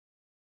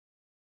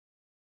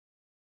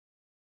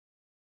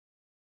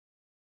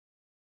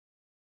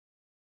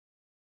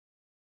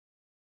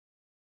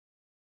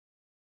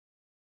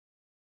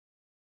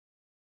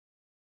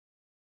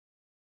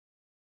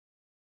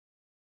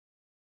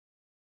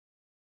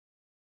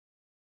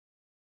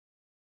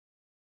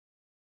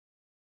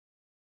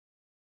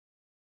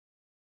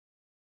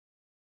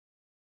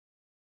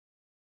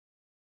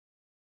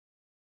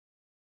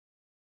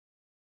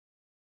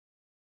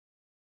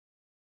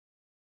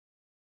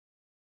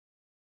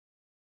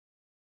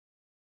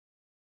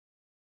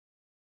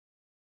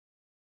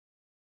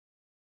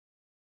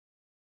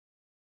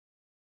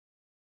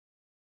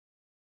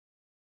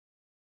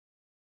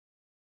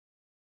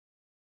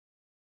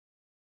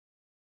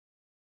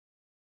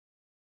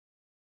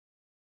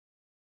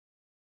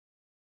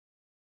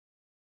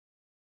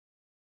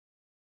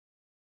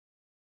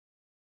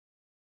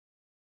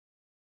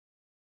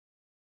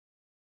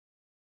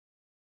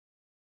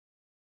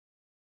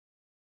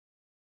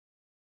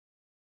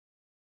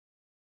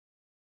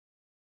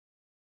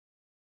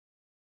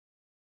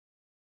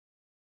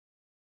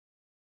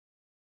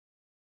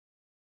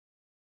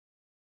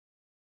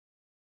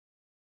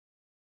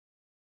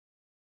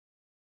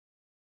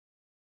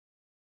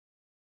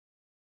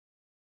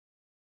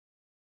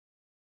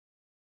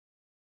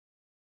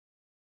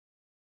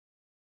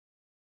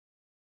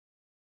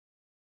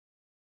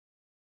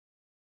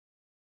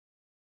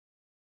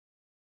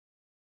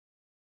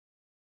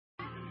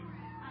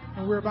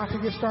and we're about to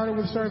get started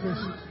with service.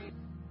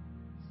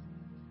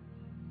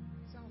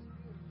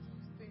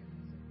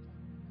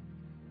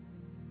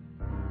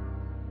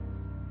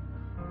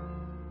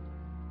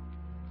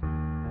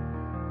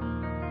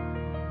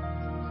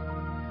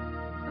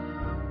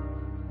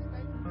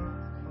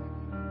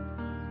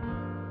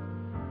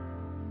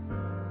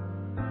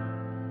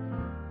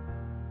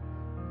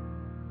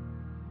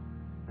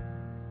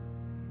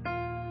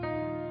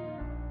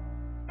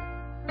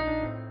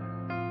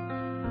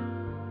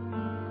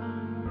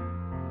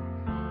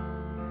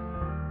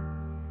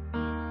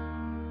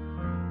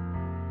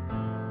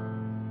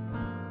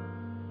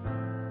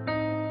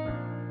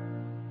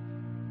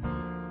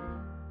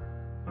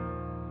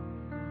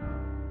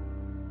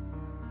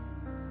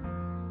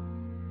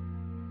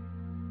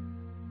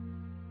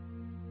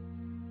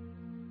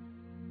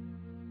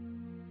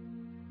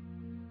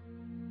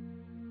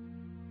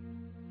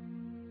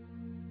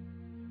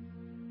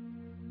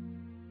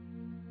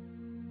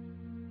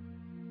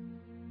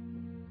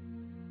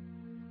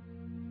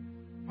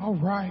 All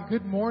right,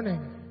 good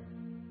morning.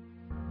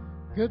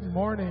 Good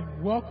morning.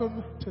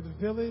 Welcome to the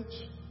Village.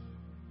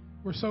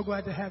 We're so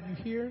glad to have you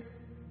here.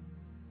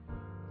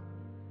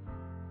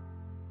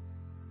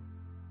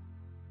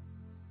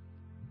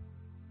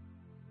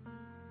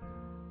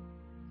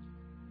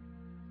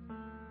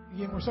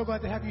 Again, we're so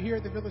glad to have you here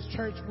at the Village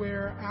Church,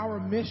 where our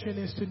mission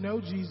is to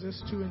know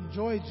Jesus, to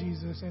enjoy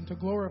Jesus, and to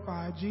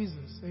glorify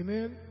Jesus.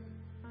 Amen.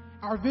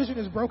 Our vision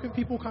is broken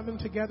people coming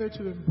together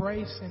to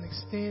embrace and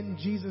extend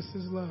Jesus'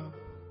 love.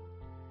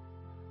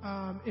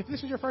 If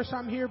this is your first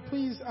time here,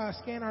 please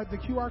scan the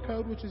QR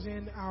code, which is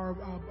in our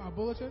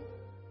bulletin.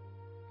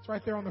 It's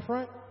right there on the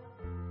front.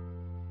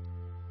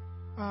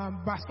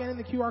 By scanning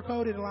the QR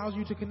code, it allows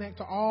you to connect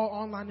to all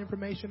online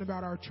information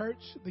about our church,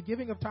 the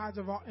giving of tithes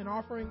and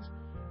offerings,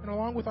 and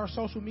along with our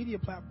social media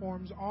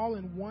platforms, all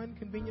in one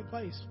convenient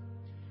place.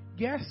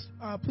 Guests,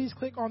 please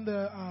click on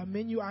the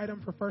menu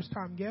item for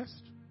first-time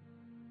guests.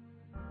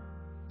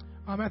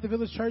 At the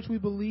Village Church, we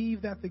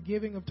believe that the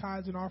giving of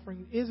tithes and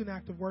offerings is an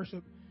act of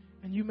worship,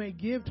 and you may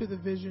give to the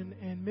vision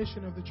and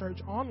mission of the church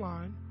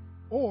online,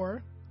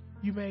 or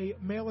you may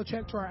mail a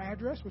check to our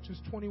address, which is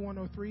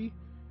 2103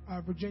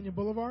 Virginia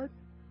Boulevard,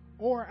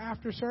 or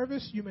after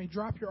service, you may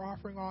drop your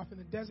offering off in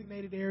the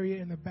designated area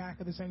in the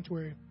back of the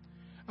sanctuary.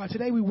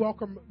 Today, we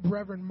welcome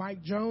Reverend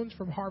Mike Jones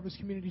from Harvest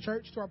Community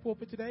Church to our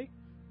pulpit today.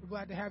 We're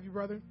glad to have you,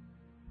 brother.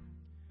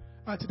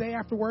 Today,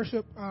 after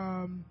worship,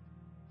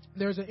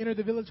 there's an Enter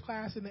the Village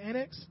class in the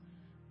annex.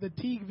 The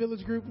Teague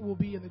Village group will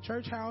be in the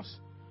church house,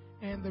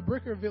 and the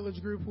Bricker Village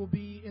group will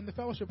be in the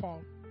fellowship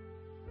hall.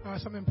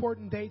 Some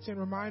important dates and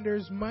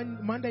reminders.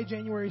 Monday,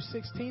 January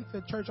 16th,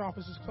 the church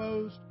office is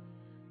closed.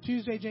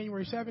 Tuesday,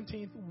 January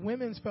 17th,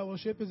 women's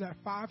fellowship is at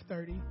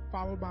 5:30,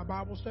 followed by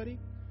Bible study.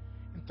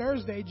 And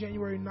Thursday,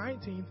 January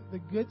 19th, the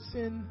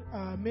Goodson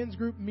men's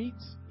group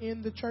meets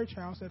in the church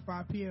house at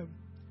 5 p.m.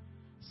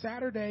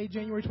 Saturday,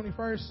 January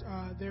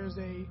 21st, there's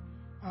a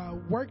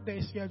workday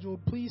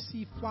scheduled. Please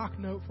see Flock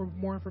Note for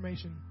more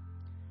information.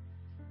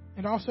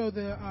 And also,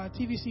 the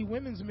TVC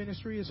Women's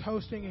Ministry is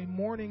hosting a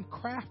morning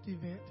craft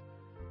event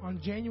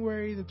on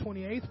January the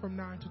 28th from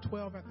 9 to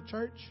 12 at the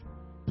church.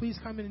 Please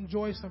come and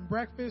enjoy some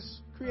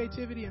breakfast,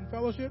 creativity, and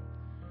fellowship.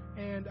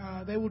 And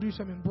they will do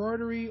some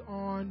embroidery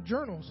on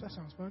journals. That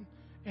sounds fun.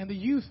 And the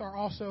youth are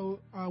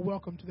also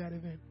welcome to that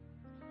event.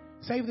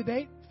 Save the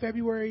date,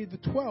 February the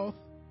 12th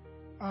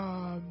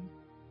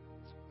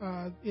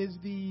is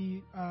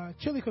the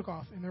chili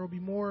cook-off, and there will be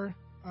more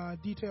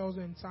details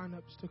and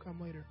sign-ups to come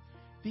later.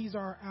 These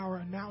are our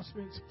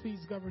announcements.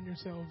 Please govern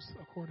yourselves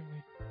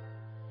accordingly.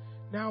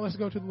 Now let's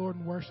go to the Lord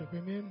in worship.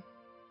 Amen.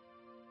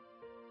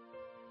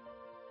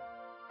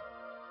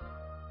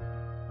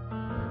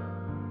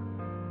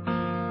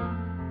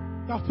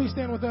 Y'all, please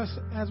stand with us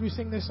as we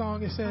sing this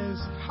song. It says,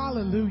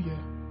 "Hallelujah,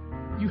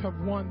 you have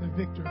won the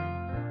victory."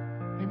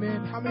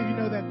 Amen. How many of you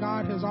know that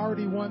God has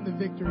already won the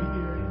victory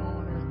here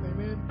on earth?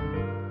 Amen.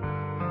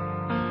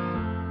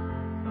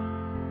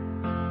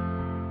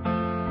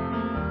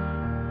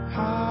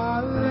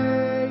 Hallelujah,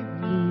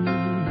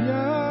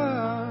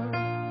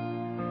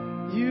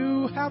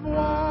 you have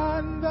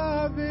won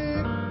the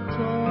victory.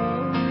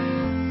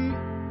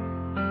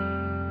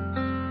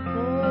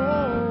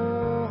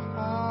 Oh,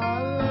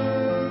 hallelujah,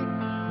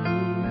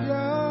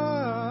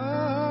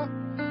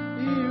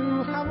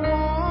 you have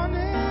won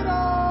it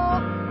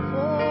all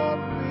for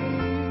me,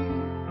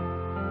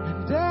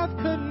 and death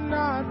could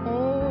not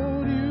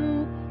hold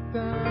you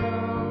down.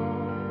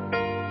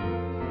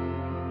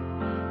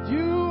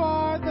 You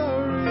are the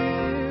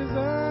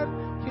risen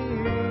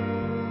King.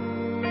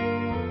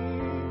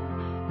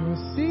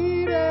 You're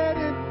seated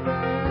in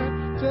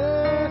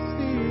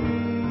majesty.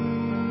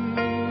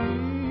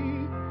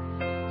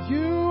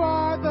 You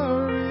are the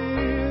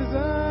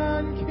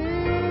risen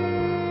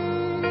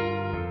King.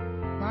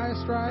 By his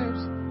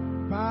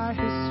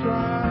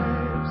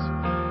stripes,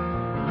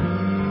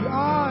 we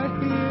are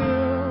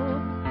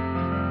healed.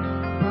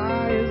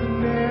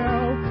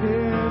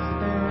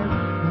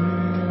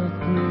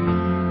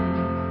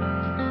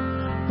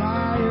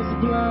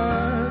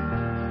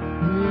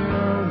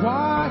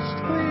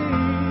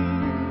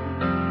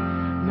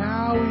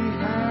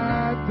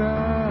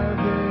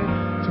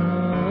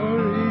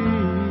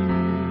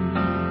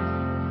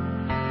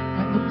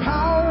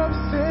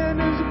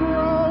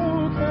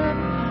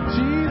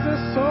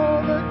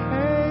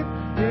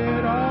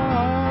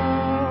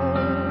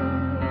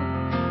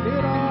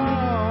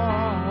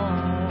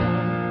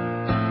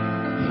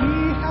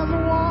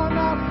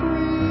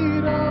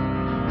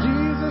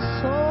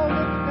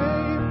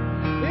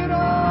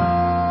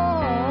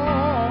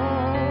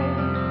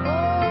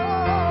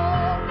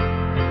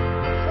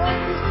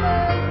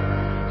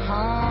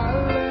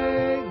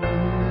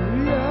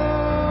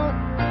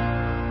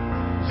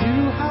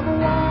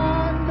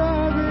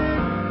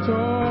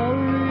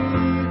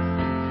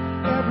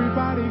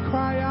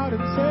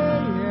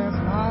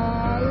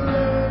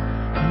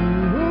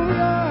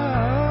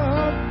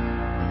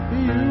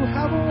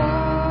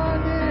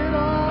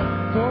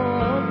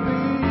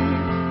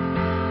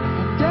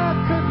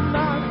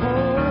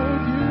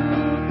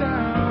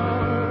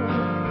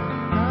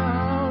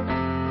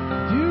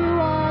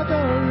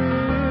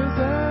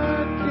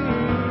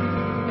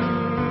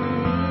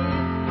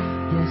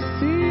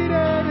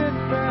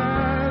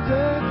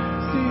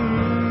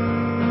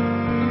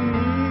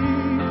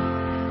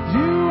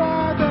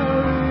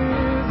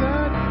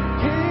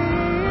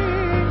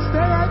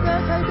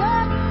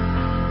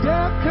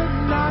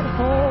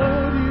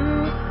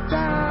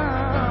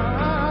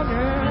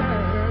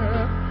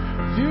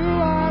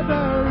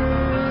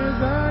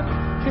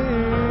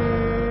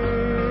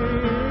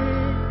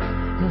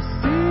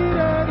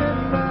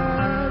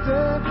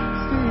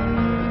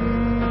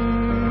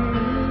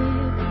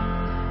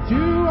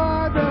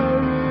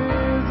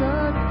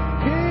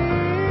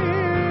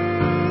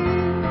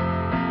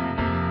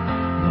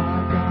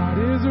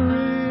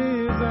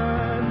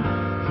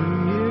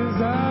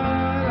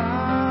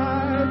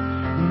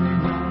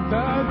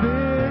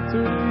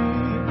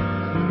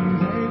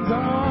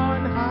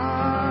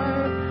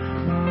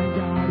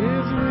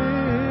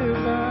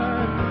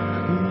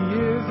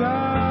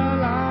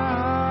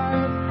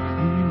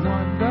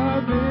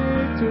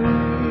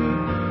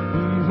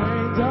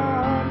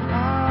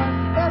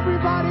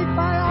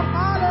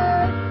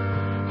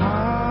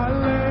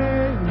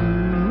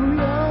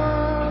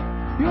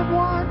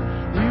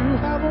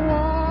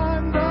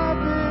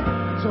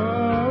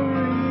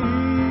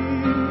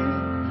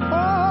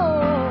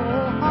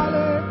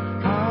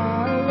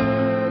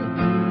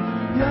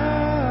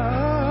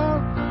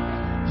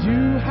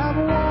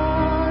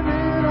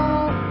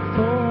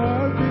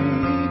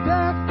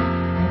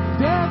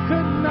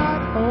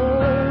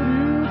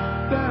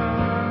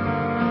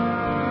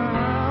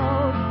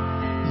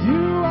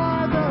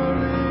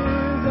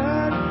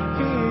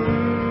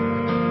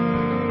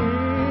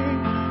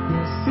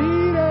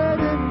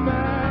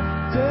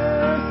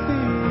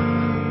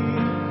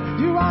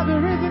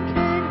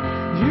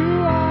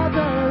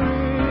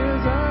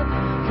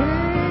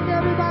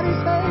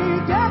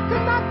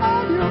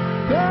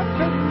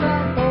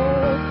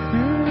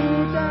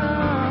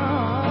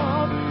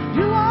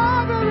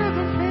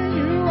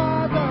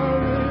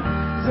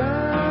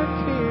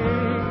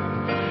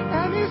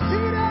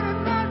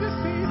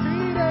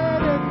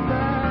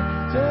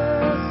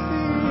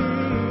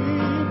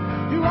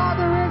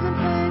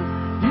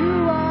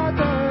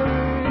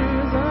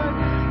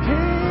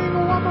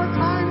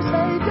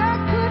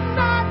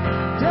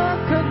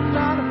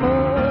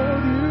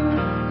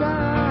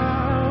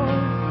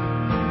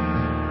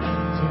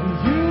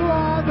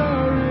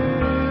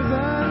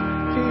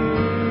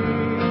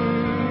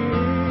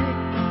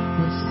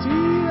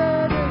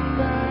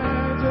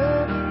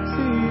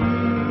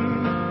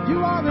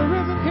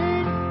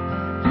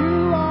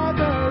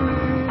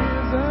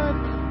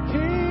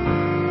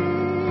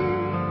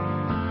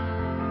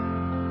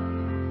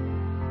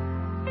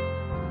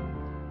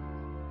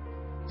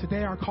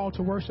 Today our call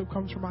to worship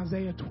comes from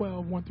Isaiah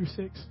 12, 1 through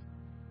 6.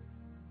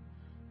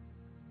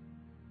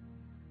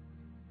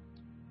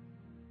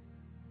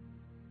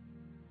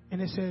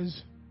 And it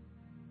says,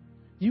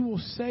 "You will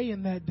say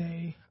in that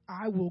day,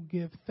 I will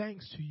give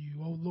thanks to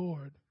you, O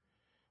Lord.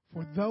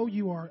 For though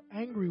you are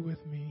angry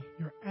with me,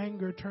 your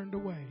anger turned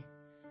away,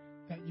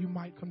 that you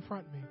might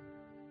confront me."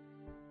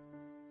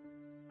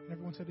 And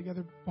everyone said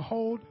together,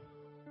 "Behold,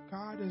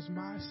 God is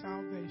my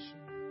salvation.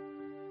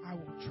 I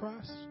will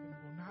trust and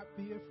will not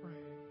be afraid.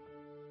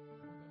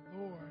 For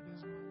the Lord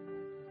is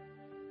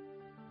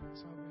my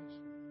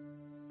salvation."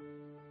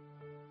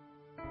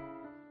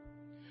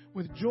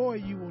 With joy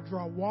you will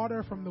draw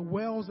water from the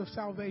wells of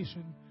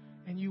salvation,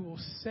 and you will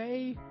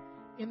say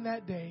in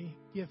that day,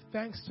 "Give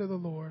thanks to the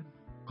Lord,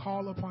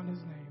 call upon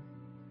his name.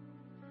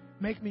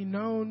 Make me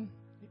known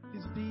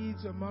his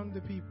deeds among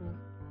the people,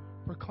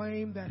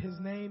 proclaim that his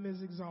name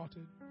is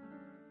exalted."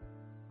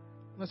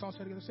 Let's all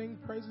say together, "Sing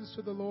praises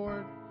to the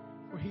Lord,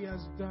 for he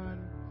has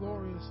done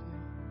gloriously.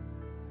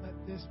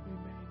 Let this be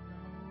made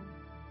known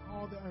in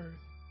all the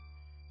earth.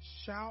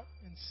 Shout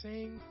and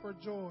sing for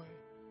joy,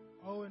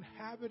 O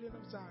inhabitant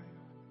of Zion,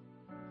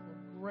 for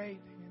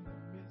great in the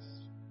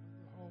midst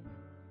of the whole."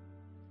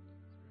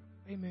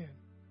 Amen.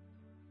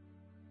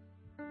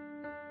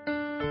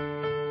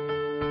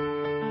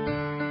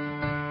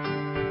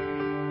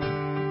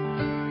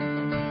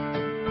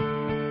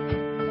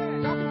 Yeah,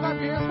 y'all can clap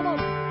your hands. Come on.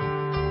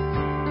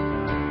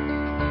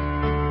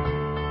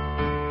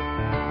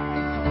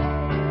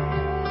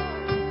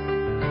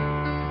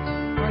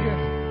 Right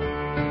here.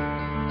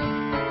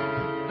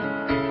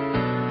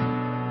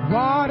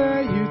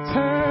 Water you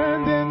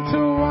turned into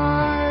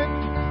wine.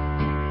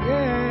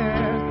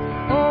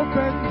 Yeah.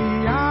 Open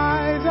the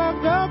eyes of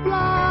the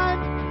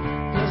blind.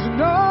 There's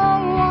no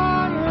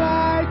one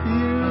like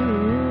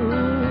you.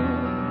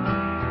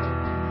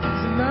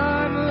 There's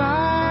none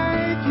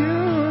like you.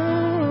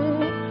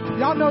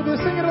 Y'all know this.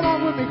 Sing it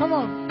along with me. Come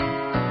on.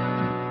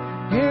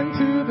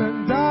 Into the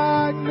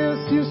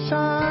darkness you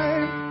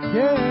shine.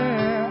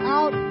 Yeah.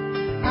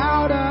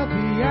 Out of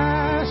the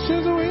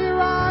ashes we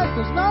rise.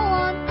 There's no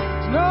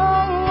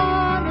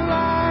one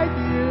like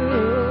you.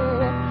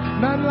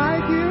 None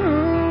like you.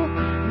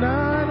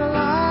 None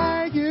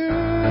like you.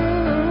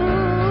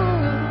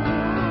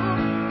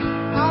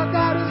 Our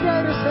God is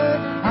greater. Say,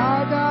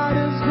 our God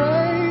is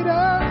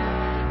greater.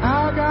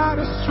 Our God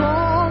is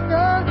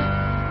stronger.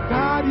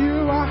 God,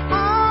 you are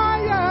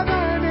higher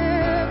than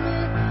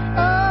any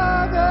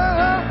other.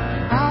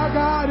 Our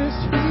God is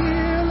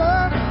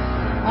healer.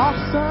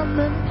 Awesome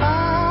in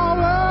power.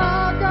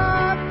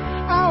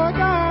 Our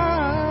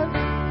God.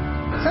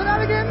 Say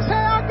that again. Say,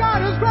 our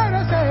God is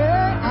greater. Say,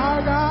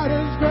 our God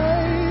is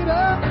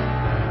greater.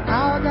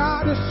 Our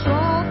God is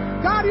strong.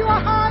 God, you are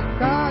high.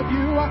 God,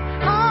 you are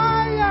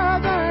higher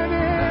than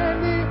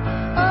any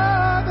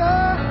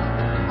other.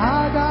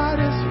 Our God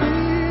is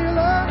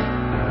healer.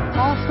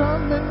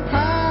 Awesome in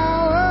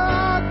power.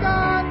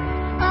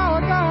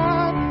 Our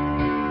God.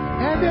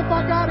 And if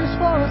our God is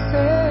for us,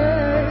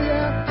 say,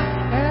 yeah.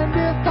 And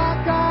if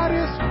our God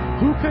is,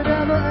 who could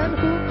ever and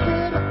who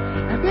could?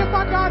 And if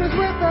our God is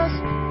with us,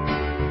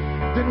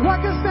 then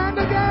what can stand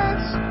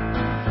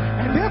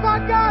our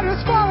God is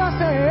for us,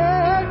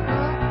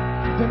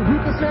 then who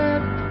can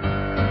stand?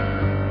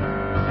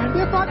 And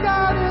if our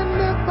God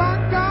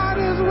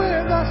is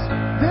with us,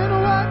 then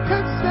what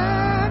could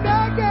stand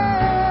against?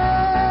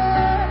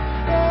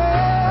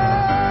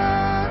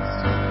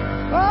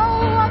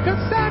 Oh, what could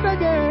stand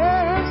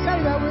against?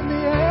 Say that with me,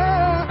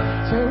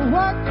 yeah. Say,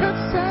 what could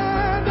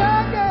stand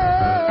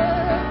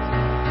against?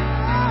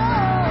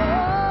 Oh.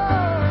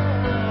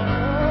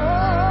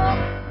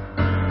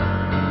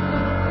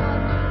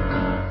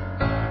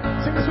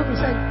 Sing this with me,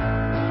 say,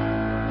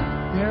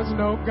 there's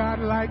no God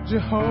like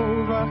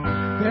Jehovah.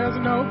 There's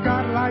no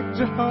God like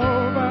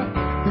Jehovah.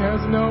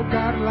 There's no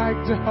God like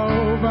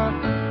Jehovah.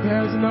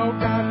 There's no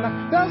God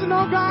like. There's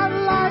no God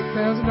like.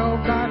 There's no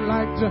God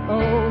like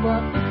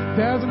Jehovah.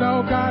 There's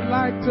no God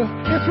like.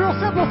 It's real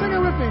simple. Sing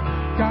it with me.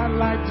 God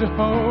like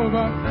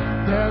Jehovah.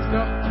 There's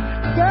no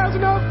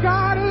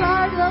God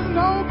like. There's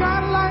no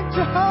God like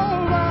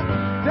Jehovah.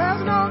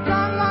 There's no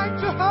God like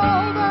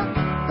Jehovah.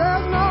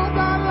 There's no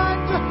God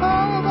like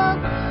Jehovah.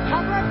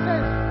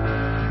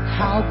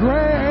 How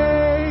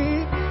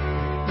great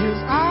is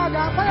our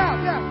God? Play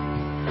out, yeah.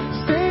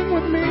 Sing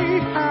with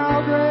me,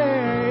 how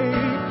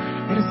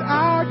great is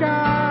our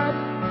God,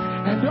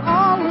 and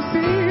all will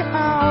see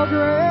how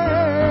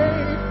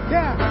great,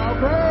 yeah, how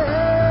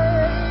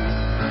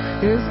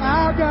great is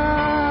our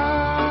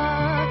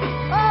God.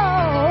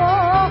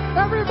 Oh,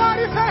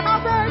 everybody say how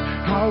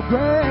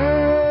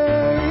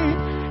great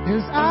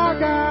is our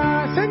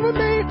God. Sing with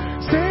me,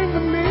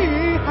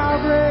 how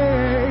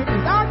great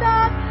is our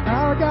God,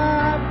 our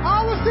God.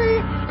 All will see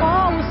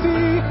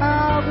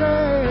how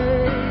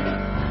great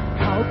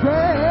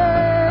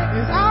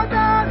is our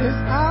God,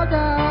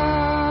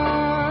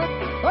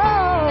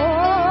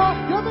 Oh,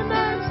 you're the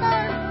name,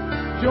 say,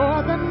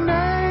 you're the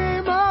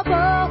name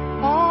above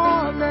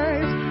all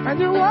names, and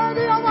you're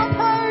worthy of our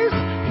praise.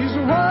 He's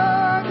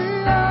worthy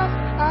of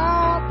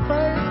our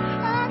praise,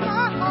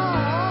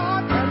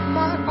 and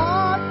my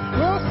heart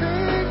will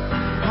sing,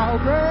 how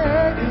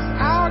great is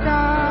our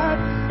God,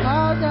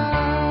 our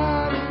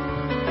God.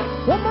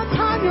 One more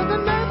time, you're the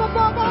name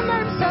above all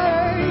names,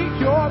 say,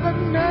 you're the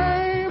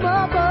name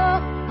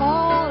above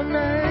all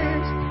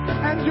names,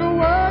 and you're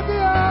worthy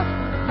of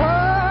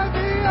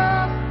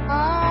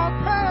our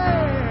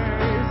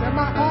praise. And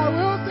my heart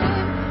will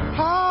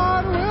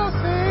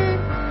sing,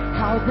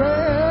 how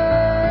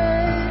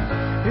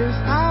great is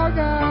our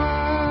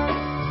God.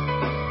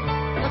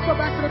 Let's go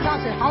back to the top,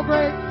 say, how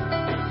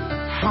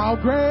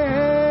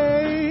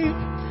great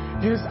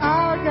is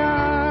our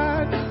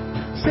God.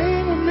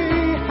 Sing with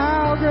me,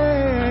 how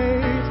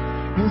great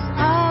is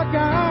our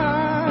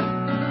God.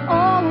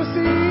 Oh, we'll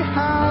see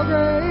how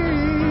great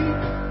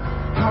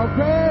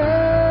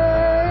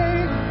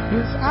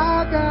is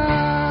our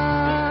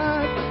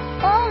God.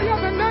 Oh,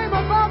 you're the name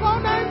above all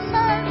names,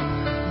 say,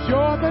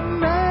 you're the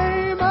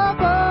name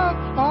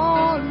above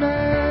all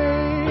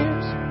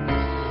names.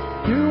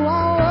 You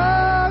are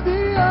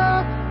worthy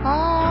of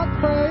our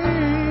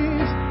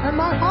praise, and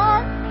my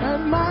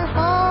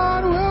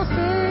heart will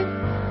sing,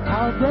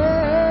 how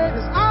great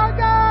is our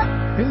God,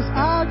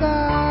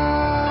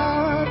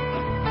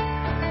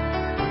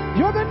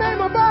 You're the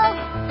name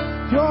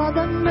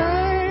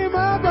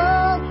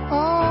above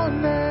all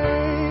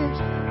names.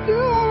 You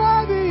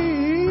are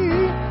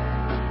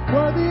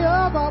worthy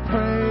of our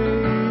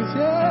praise,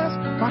 yes.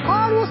 My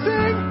heart will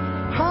sing,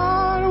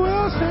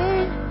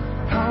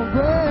 how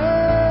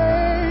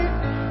great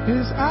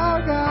is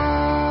our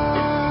God.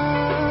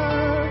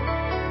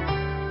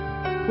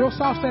 Real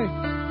soft, say,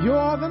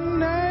 you're the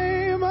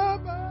name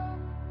above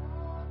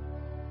all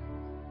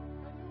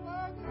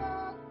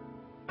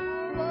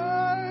names,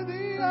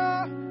 worthy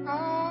of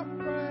our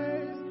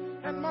praise,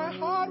 and my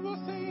heart will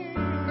sing,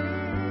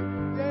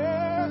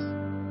 yes,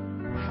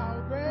 how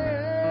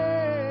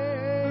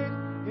great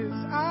is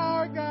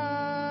our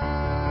God.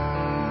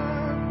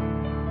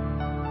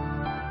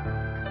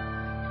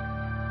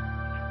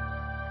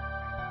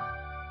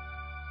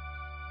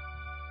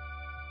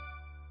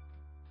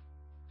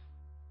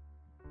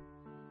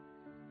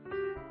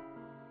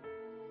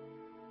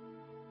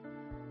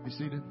 Be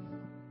seated.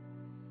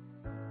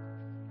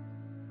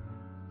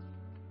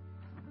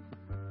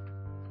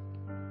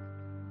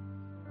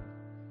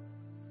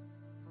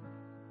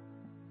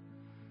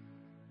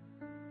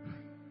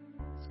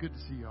 It's good to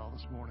see y'all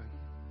this morning.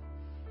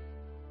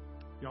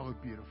 Y'all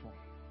look beautiful.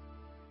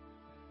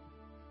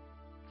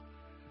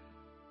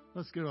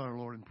 Let's give our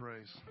Lord in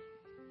praise.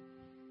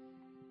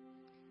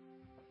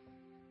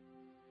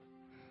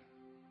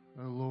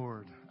 Oh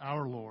Lord,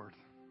 our Lord,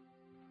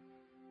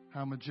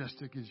 how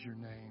majestic is your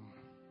name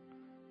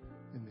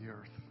in the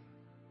earth.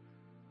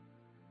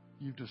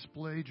 You've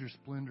displayed your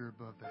splendor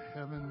above the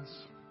heavens.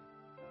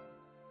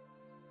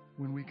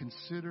 When we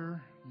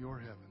consider your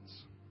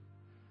heavens,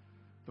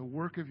 the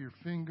work of your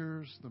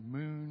fingers, the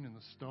moon and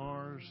the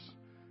stars,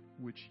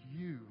 which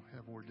you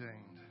have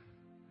ordained.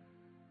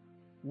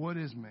 What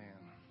is man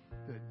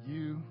that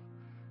you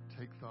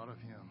take thought of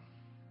him,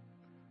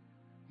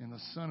 and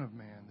the Son of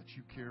Man that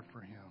you care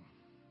for him?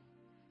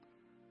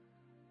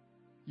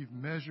 You've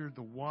measured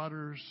the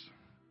waters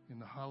in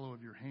the hollow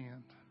of your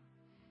hand,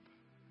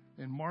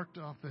 and marked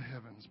off the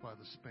heavens by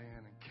the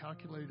span, and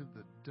calculated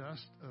the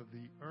dust of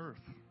the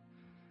earth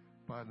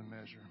by the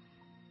measure.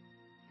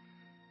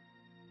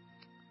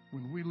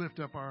 When we lift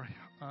up our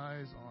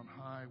eyes on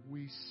high,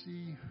 we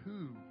see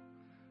who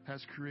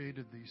has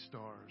created these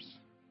stars.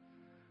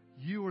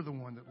 You are the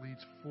one that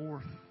leads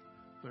forth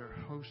their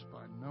host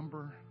by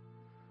number.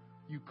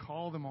 You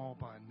call them all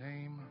by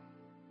name.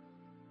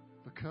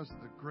 Because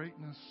of the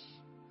greatness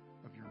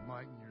of your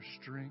might and your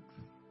strength,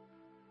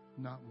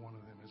 not one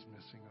of them is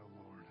missing,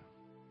 O Lord.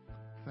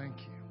 Thank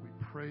you. We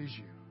praise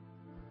you.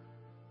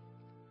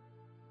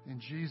 And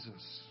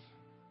Jesus,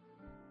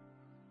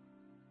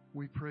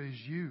 we praise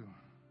you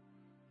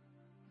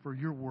for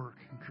your work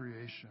in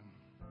creation.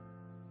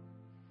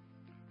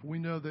 For we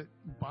know that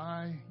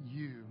by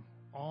you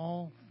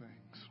all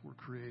things were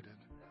created,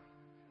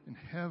 in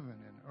heaven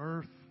and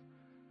earth,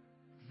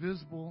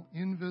 visible,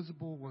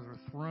 invisible, whether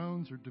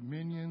thrones or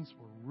dominions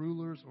or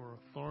rulers or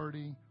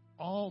authority,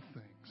 all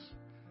things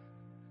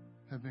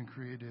have been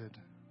created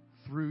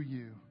through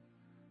you,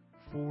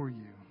 for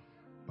you,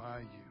 by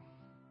you.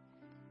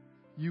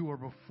 You are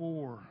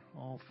before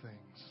all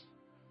things,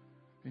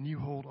 and you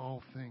hold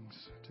all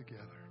things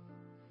together.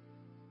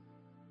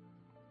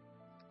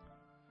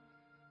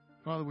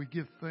 Father, we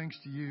give thanks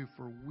to you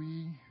for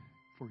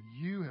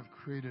you have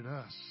created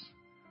us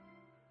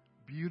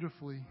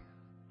beautifully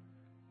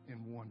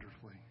and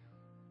wonderfully.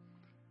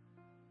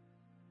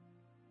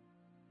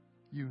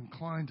 You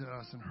inclined to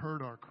us and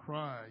heard our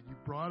cry. You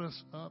brought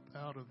us up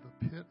out of the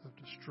pit of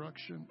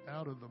destruction,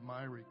 out of the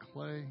miry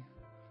clay.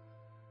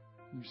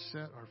 You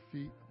set our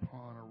feet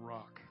upon a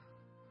rock.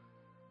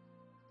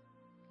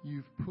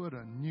 You've put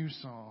a new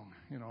song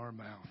in our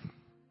mouth,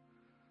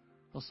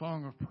 a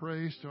song of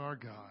praise to our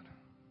God.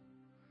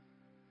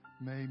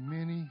 May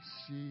many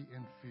see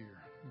and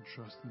fear and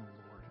trust in the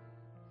Lord.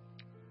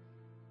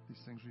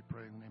 These things we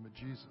pray in the name of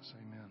Jesus.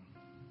 Amen.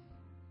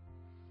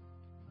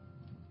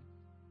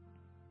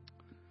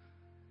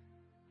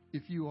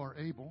 If you are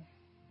able,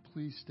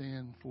 please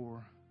stand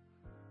for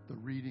the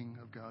reading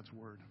of God's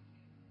Word.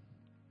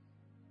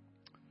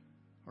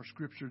 Our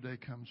scripture today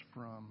comes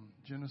from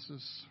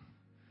Genesis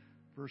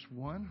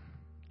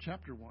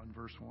chapter 1,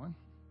 verse 1.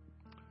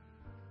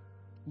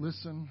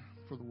 Listen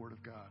for the Word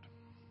of God.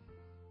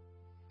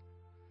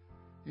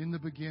 In the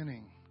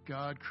beginning,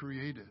 God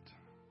created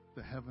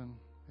the heaven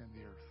and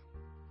the earth.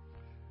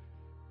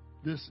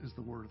 This is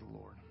the word of the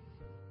Lord.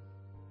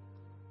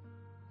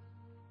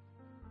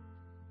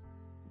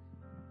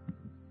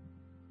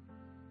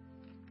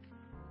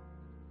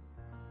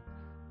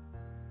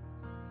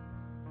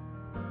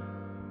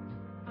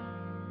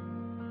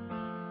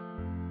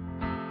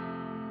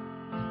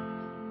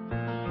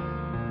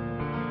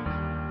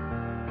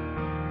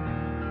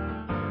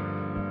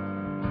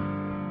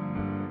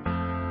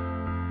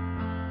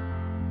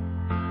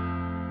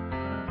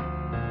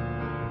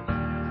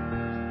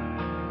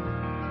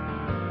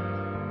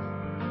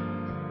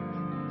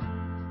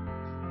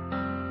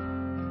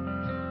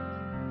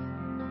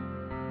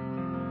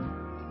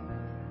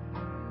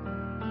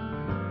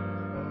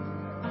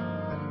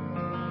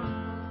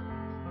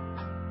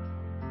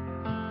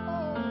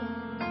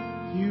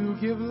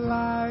 Give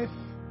life,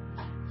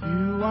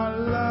 you are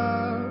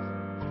love,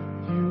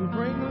 you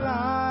bring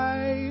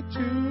light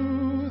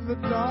to the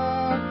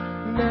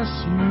darkness,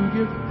 you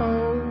give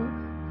hope,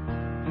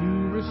 you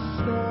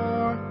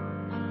restore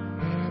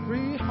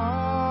every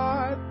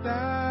heart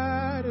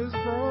that is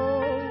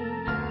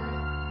broken.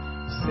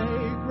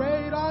 Say,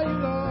 great are you,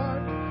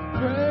 Lord,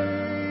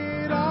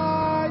 great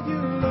are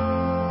you,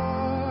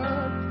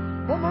 Lord.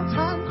 One more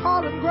time,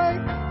 call him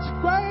great,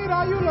 great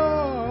are you,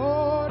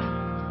 Lord,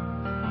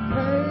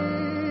 great.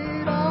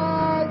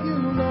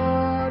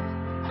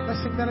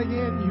 Sing that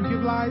again. You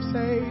give life,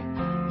 say,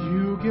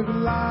 you give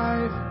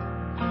life,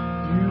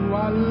 you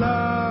are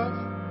love,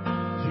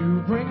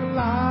 you bring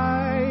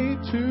light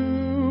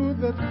to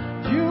the,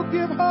 you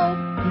give hope,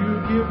 you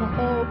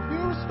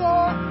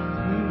restore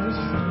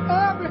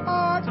every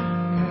heart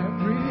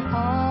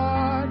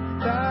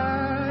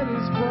that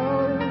is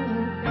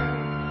broken.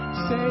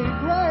 Say,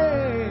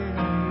 great,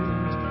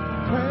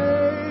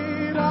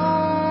 great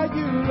are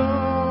you,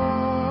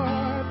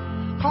 Lord.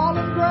 Call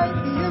him great,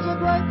 he is a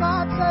great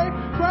God. Say,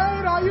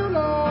 great are you,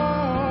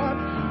 Lord.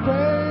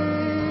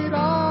 Great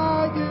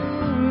are you,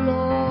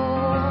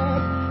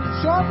 Lord.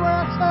 It's your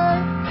breath, say.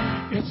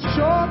 It's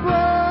your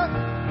breath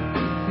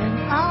in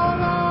our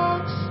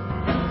lungs.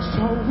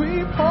 So we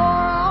pour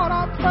out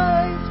our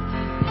praise.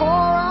 Pour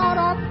out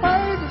our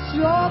praise. It's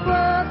your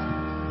breath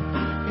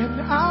in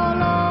our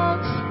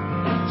lungs.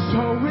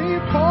 So we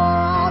pour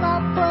out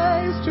our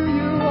praise to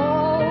you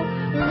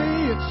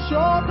only. It's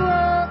your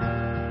breath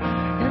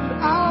in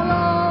our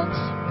lungs.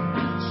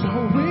 So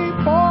we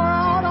pour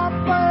out our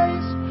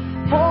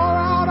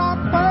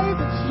praise,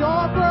 it's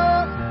your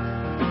breath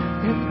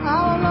in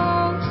our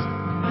lungs.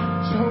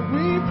 So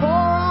we pour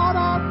out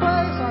our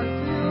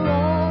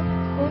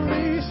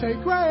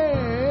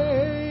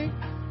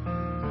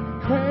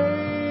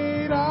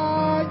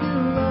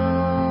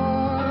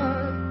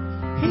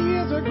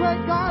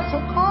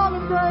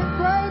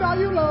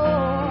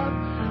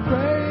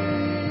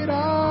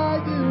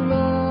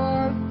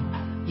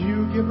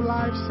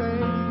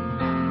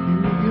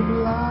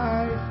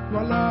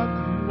are love,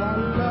 you are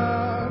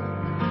love.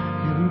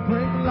 You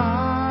bring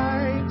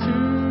light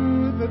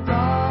to the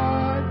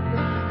dark.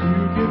 You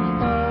give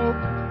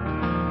hope.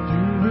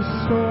 You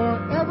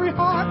restore every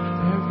heart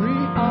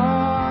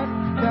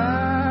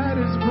that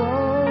is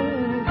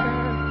broken.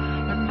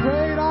 And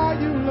great are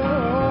you,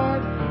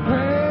 Lord.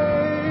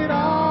 Great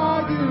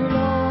are you,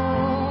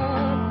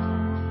 Lord.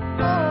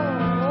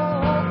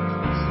 Oh,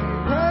 say,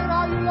 great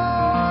are you,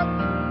 Lord.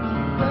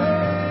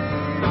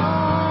 Great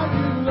are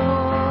you,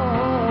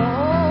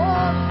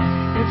 Lord.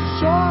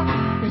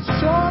 It's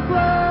your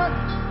breath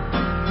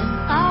in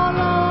our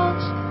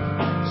lungs,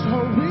 so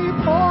we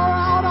pour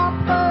out our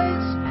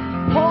praise.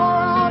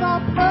 Pour out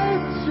our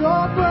praise. It's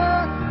your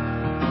breath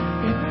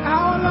in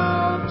our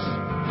lungs,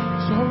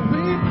 so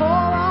we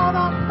pour out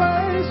our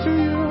praise to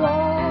you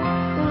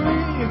only.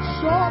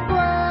 It's your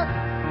breath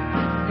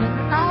in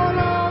our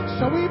lungs,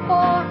 so we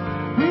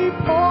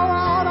pour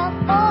out our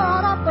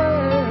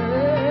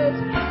praise.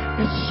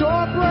 It's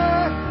your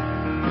breath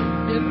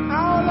in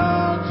our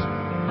lungs,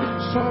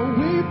 so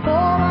we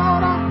pour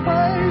out our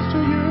praise to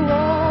you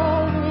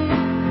only.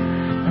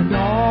 And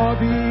all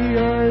the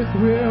earth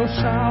will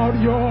shout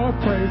your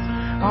praise.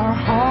 Our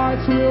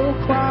hearts will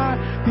cry,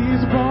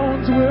 these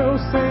bones will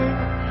sing.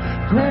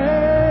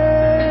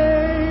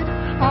 Great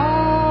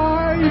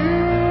are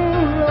you,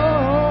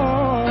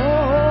 Lord.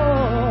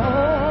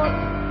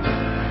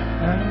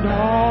 And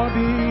all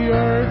the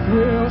earth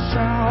will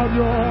shout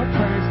your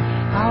praise.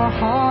 Our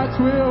hearts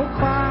will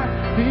cry,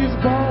 these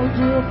bones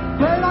will.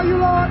 Great are you,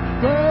 Lord.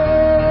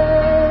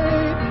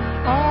 Great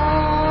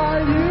are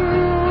you,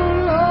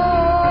 Lord.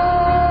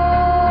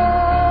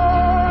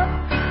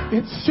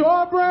 It's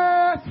your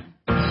breath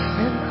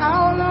in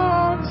our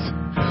lungs,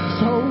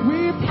 so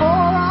we pour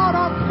out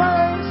our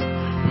praise.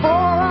 Pour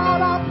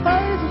out our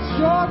praise. It's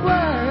your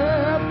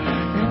breath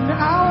in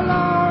our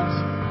lungs,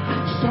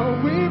 so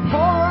we pour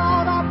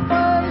out our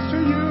praise to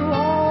you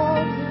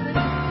only.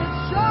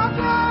 It's your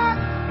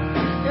breath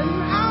in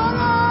our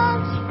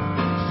lungs,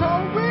 so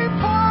we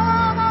pour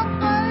out our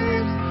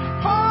praise.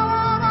 Pour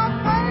out our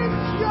praise.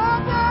 It's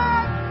your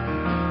breath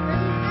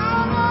in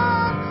our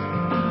lungs,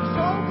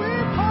 so we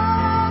pour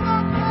out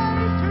our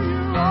praise to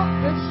you.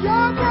 It's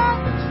your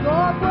breath. It's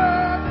your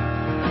breath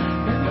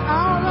in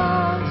our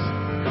lungs,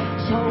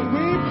 so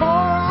we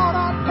pour out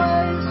our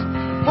praise.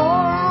 Pour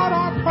out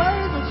our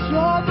praise. It's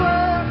your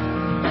breath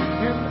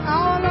in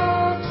our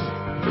lungs,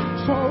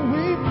 so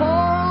we pour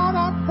out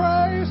our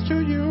praise to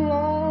you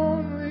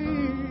only.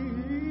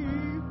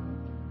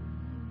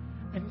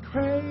 And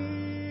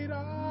great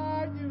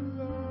are you,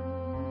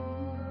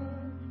 Lord.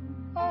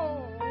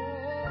 Oh,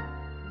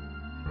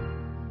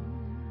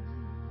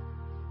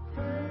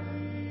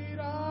 great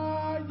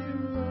are you,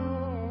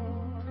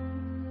 Lord.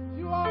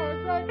 You are a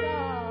great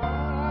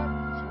God.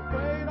 So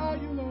great are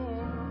you,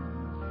 Lord.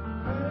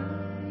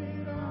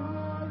 Great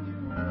are you,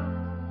 Lord.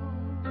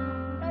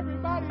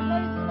 Everybody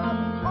raise it up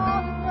and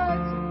call it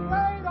great.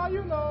 Great are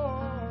you,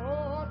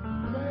 Lord.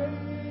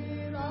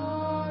 Great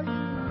are you,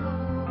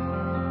 Lord.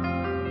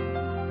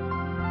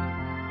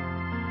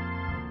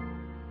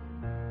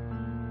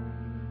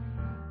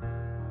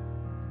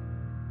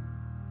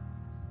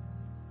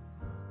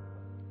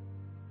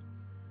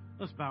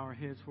 Let's bow our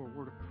heads for a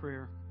word of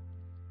prayer.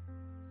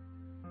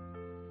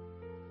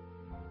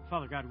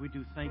 Father God, we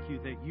do thank you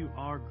that you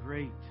are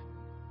great.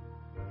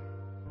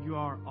 You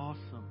are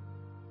awesome.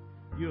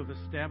 You have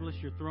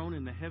established your throne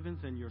in the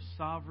heavens, and your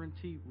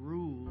sovereignty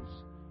rules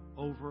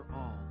over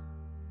all.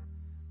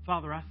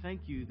 Father, I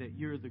thank you that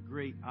you're the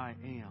great I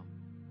am,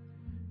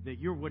 that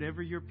you're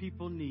whatever your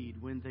people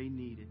need when they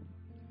need it.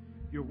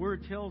 Your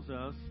word tells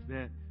us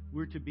that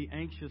we're to be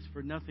anxious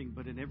for nothing,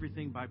 but in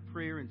everything by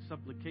prayer and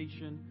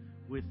supplication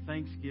with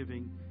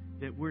thanksgiving,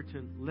 that we're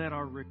to let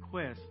our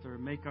requests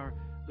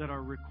let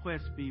our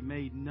requests be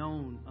made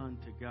known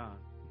unto God.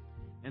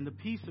 And the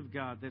peace of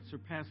God that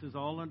surpasses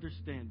all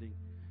understanding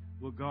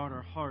will guard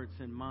our hearts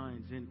and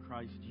minds in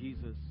Christ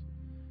Jesus.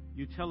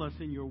 You tell us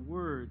in your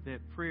word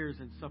that prayers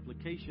and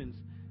supplications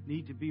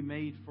need to be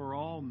made for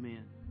all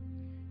men.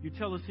 You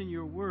tell us in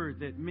your word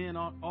that men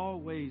ought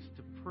always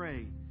to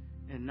pray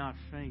and not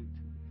faint.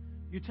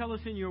 You tell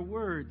us in your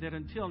word that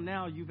until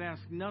now you've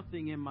asked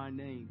nothing in my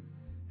name.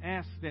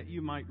 Ask that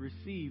you might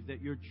receive,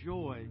 that your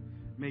joy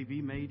may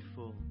be made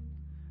full.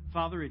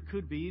 Father, it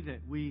could be that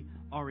we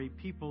are a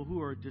people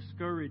who are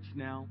discouraged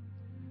now.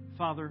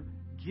 Father,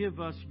 give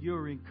us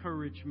your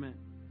encouragement.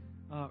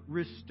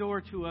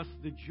 Restore to us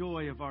the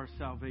joy of our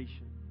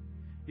salvation.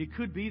 It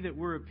could be that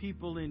we're a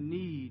people in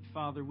need.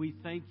 Father, we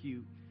thank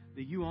you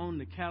that you own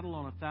the cattle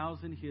on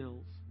 1,000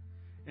 hills.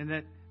 And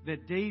that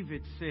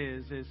David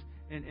says,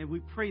 and we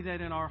pray that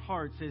in our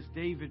hearts as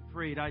David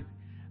prayed, I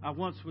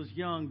once was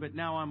young, but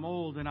now I'm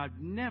old, and I've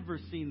never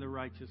seen the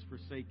righteous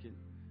forsaken,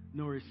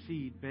 nor his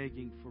seed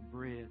begging for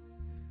bread.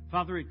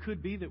 Father, it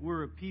could be that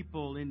we're a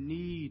people in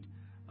need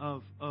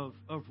of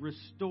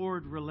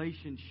restored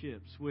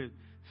relationships with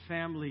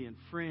family and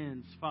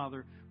friends.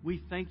 Father,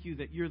 we thank you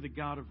that you're the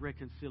God of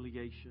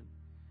reconciliation.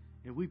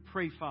 And we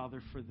pray,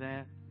 Father, for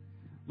that.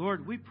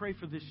 Lord, we pray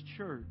for this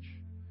church.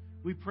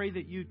 We pray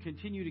that you'd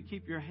continue to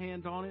keep your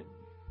hand on it.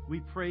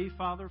 We pray,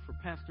 Father, for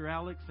Pastor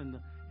Alex and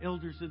the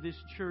elders of this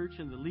church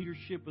and the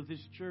leadership of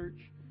this church.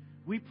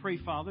 We pray,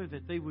 Father,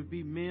 that they would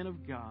be men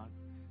of God,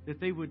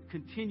 that they would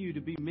continue to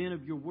be men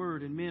of your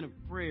word and men of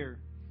prayer,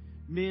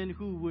 men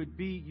who would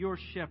be your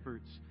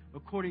shepherds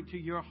according to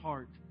your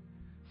heart.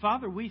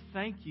 Father, we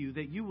thank you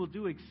that you will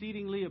do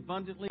exceedingly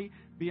abundantly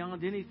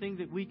beyond anything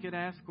that we could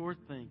ask or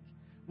think.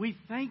 We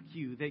thank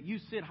you that you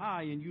sit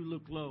high and you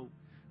look low.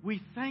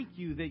 We thank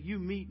you that you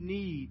meet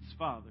needs,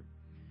 Father,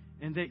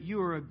 and that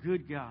you are a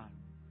good God.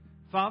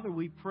 Father,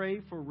 we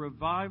pray for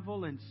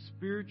revival and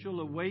spiritual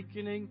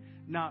awakening,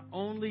 not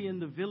only in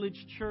the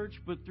village church,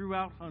 but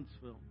throughout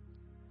Huntsville.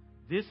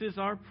 This is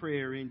our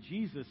prayer in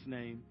Jesus'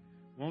 name.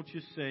 Won't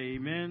you say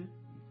amen,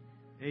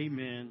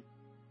 amen,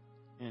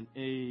 and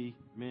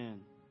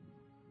amen.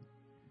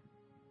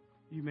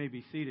 You may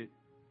be seated.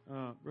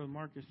 Brother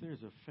Marcus,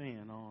 there's a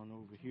fan on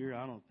over here.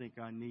 I don't think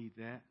I need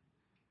that.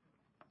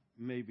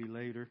 Maybe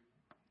later.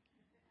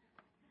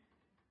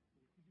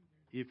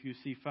 If you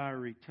see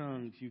fiery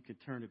tongues, you could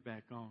turn it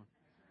back on.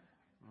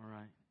 All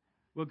right.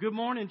 Well, good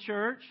morning,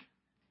 church.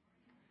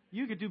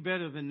 You could do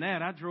better than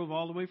that. I drove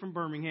all the way from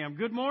Birmingham.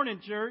 Good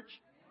morning, church.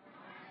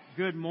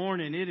 Good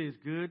morning. It is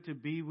good to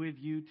be with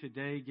you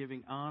today,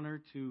 giving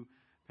honor to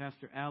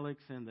Pastor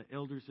Alex and the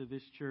elders of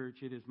this church.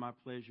 It is my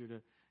pleasure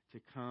to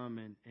come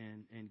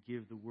and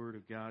give the Word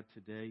of God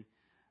today.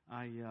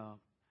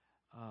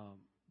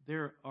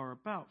 There are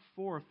about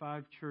 4 or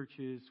 5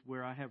 churches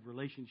where I have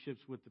relationships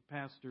with the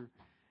pastor,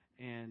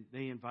 and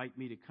they invite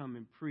me to come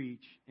and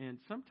preach. And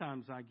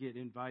sometimes I get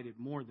invited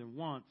more than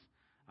once,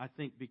 I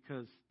think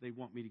because they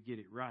want me to get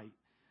it right.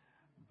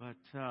 But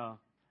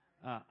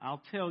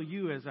I'll tell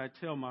you, as I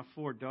tell my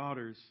 4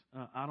 daughters,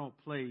 I don't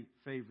play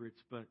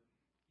favorites, but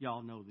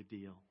y'all know the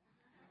deal.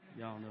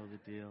 Y'all know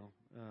the deal.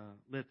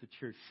 Let the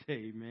church say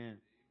amen.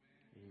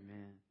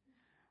 Amen.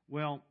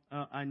 Well,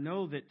 I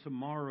know that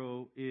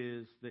tomorrow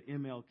is the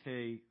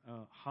MLK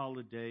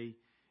holiday,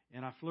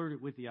 and I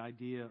flirted with the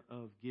idea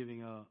of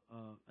giving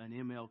an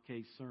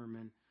MLK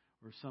sermon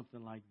or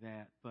something like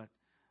that. But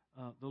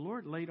the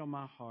Lord laid on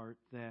my heart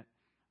that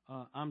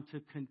I'm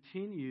to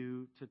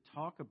continue to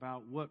talk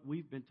about what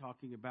we've been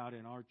talking about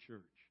in our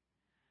church.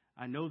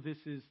 I know this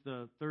is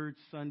the 3rd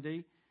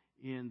Sunday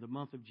in the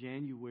month of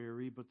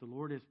January, but the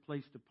Lord has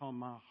placed upon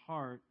my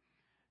heart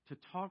to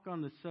talk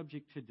on the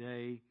subject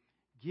today,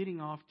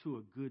 getting off to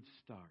a good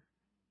start.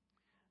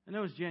 I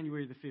know it's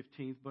January the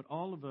 15th, but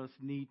all of us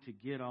need to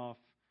get off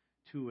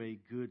to a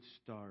good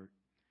start.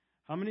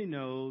 How many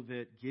know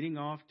that getting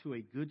off to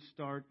a good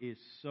start is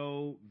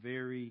so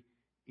very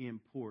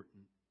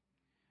important?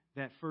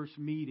 That first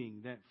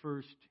meeting, that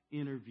first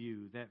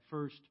interview, that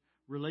first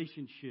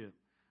relationship.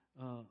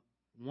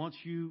 Once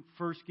you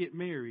first get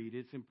married,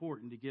 it's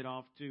important to get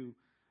off to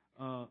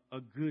a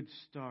good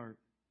start.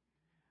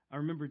 I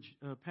remember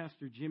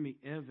Pastor Jimmy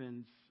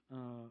Evans,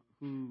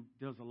 who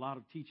does a lot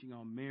of teaching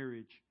on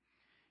marriage.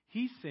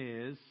 He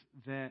says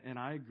that, and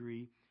I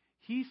agree,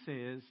 he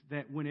says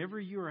that whenever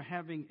you are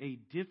having a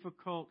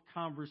difficult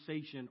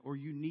conversation or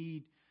you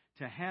need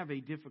to have a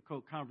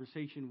difficult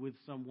conversation with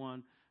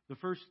someone, the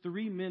first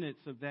 3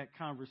 minutes of that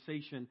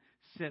conversation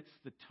sets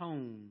the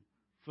tone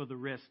for the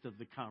rest of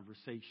the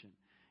conversation.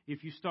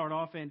 If you start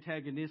off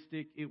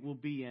antagonistic, it will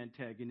be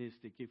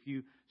antagonistic. If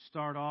you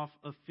start off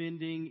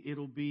offending,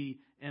 it'll be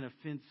an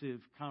offensive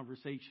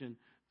conversation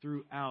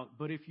throughout.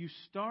 But if you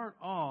start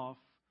off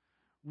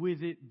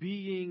with it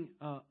being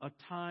a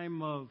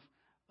time of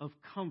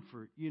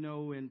comfort, you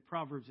know, in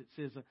Proverbs it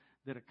says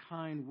that a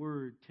kind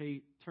word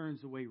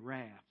turns away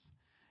wrath.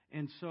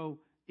 And so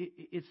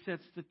it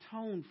sets the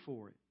tone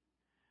for it.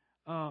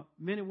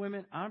 Men and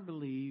women, I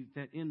believe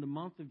that in the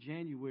month of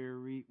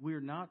January,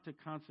 we're not to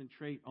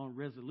concentrate on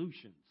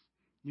resolutions,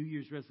 New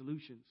Year's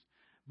resolutions,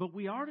 but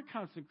we are to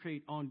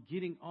concentrate on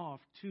getting off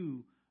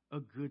to a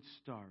good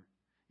start.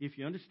 If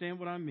you understand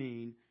what I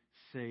mean,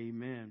 say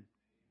amen.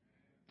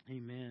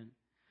 Amen.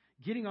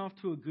 Getting off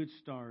to a good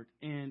start.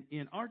 And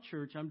in our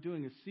church, I'm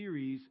doing a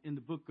series in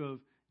the book of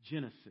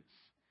Genesis.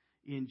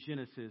 In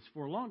Genesis.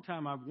 For a long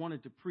time, I've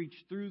wanted to preach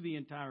through the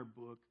entire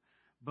book,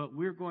 but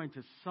we're going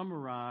to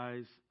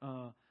summarize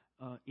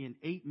in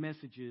 8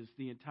 messages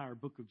the entire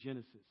book of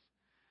Genesis.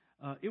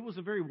 It was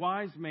a very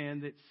wise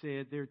man that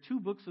said there are 2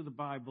 books of the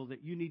Bible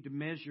that you need to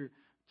measure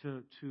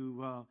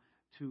to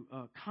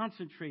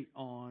concentrate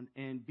on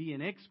and be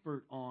an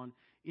expert on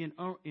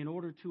in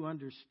order to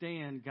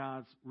understand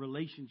God's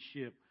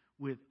relationship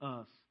with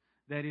us.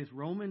 That is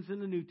Romans in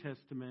the New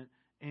Testament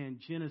and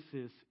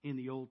Genesis in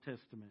the Old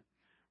Testament.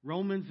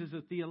 Romans is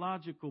a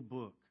theological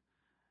book.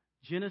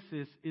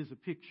 Genesis is a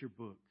picture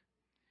book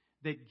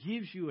that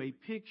gives you a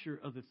picture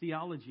of the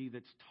theology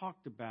that's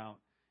talked about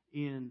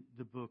in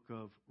the book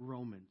of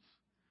Romans.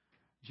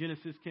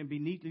 Genesis can be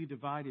neatly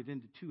divided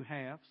into 2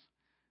 halves.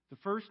 The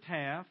first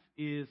half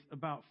is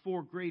about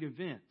 4 great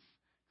events: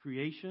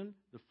 creation,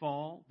 the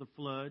fall, the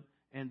flood,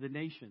 and the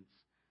nations.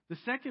 The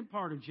second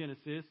part of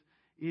Genesis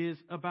is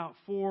about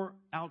 4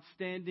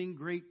 outstanding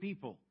great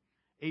people: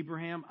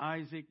 Abraham,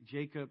 Isaac,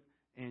 Jacob,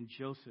 and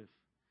Joseph.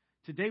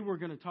 Today we're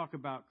going to talk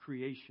about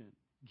creation,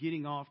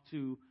 getting off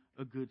to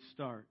a good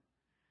start.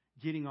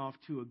 Getting off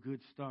to a good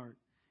start.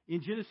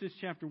 In Genesis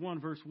chapter 1,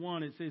 verse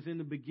 1, it says, in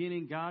the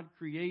beginning God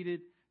created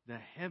the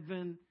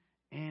heaven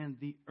and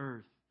the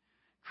earth.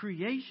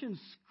 Creation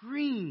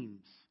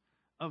screams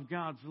of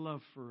God's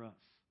love for us.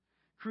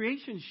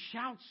 Creation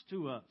shouts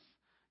to us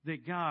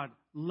that God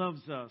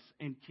loves us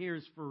and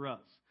cares for us,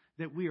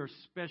 that we are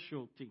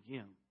special to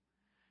Him.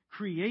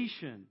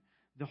 Creation,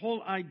 the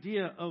whole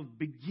idea of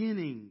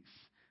beginnings.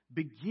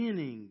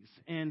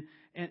 And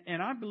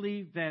I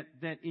believe that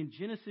in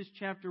Genesis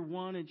chapter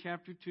 1 and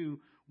chapter 2,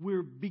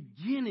 we're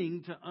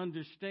beginning to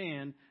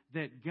understand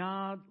that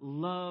God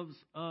loves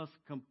us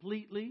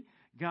completely.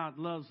 God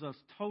loves us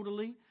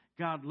totally.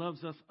 God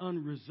loves us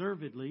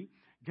unreservedly.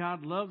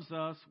 God loves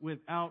us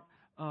without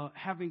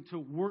having to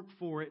work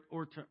for it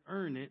or to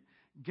earn it.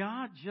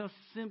 God just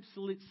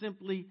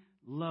simply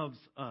loves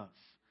us.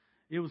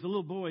 It was a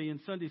little boy in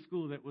Sunday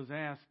school that was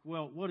asked,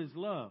 well, what is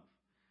love?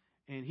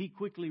 And he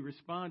quickly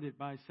responded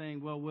by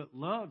saying, well, what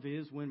love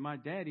is when my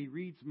daddy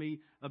reads me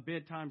a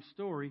bedtime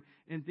story.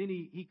 And then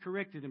he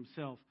corrected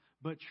himself.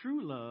 But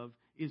true love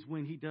is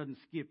when he doesn't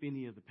skip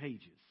any of the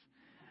pages.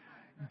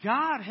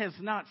 God has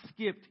not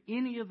skipped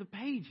any of the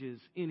pages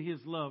in His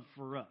love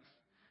for us.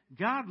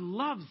 God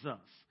loves us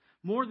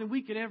more than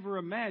we could ever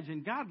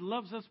imagine. God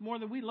loves us more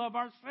than we love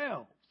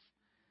ourselves.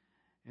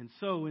 And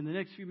so in the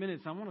next few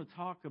minutes, I want to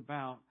talk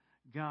about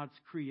God's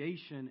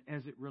creation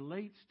as it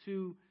relates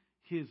to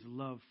His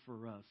love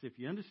for us. If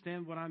you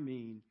understand what I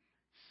mean,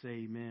 say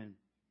amen.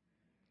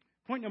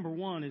 Point number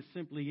 1 is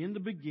simply, in the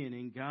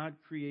beginning, God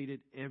created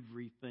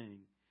everything.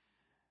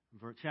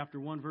 Chapter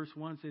 1, verse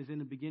 1 says, in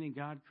the beginning,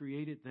 God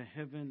created the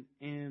heaven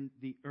and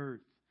the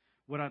earth.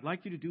 What I'd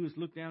like you to do is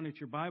look down at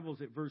your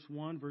Bibles at verse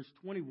 1, verse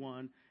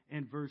 21,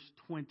 and verse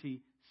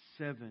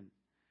 27.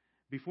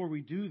 Before we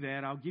do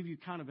that, I'll give you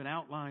kind of an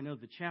outline of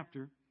the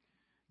chapter.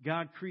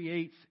 God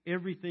creates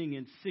everything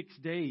in 6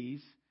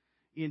 days.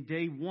 In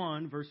day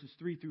 1, verses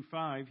 3 through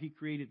 5, He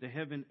created the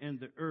heaven and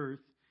the earth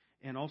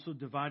and also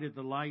divided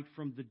the light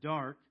from the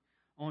dark.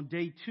 On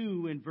day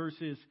 2, in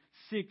verses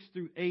 6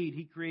 through 8,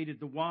 He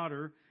created the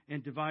water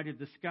and divided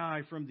the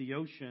sky from the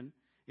ocean.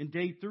 In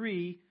day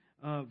 3,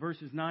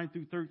 verses 9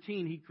 through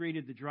 13, He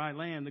created the dry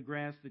land, the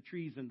grass, the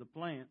trees, and the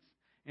plants.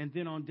 And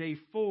then on day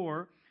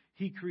 4,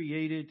 He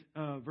created,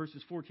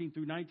 verses 14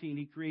 through 19,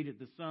 He created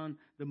the sun,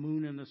 the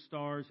moon, and the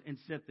stars, and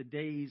set the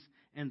days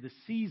and the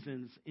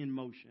seasons in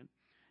motion.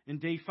 In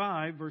day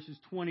 5, verses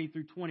 20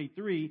 through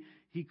 23,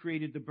 He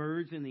created the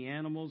birds and the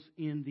animals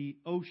in the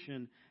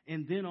ocean.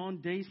 And then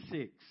on day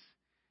 6,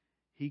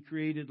 He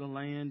created the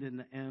land and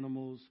the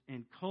animals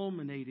and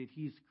culminated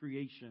His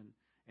creation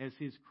as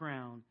His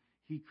crown.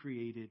 He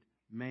created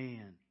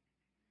man.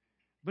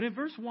 But in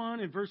verse 1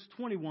 and verse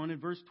 21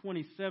 and verse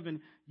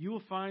 27, you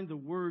will find the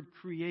word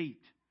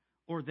create,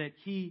 or that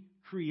He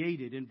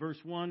created. In verse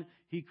 1,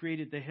 He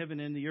created the heaven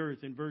and the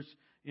earth. In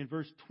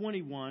verse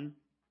 21,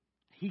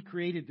 He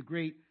created the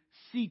great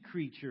sea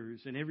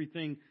creatures and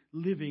everything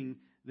living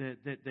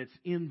that's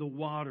in the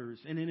waters.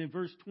 And then in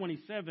verse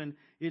 27,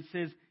 it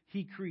says,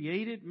 He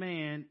created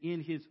man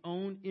in His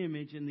own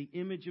image. In the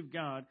image of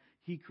God,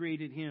 He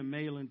created him,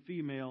 male and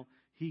female.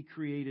 He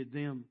created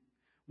them.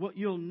 What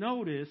you'll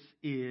notice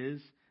is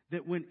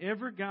that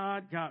whenever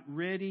God got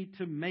ready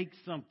to make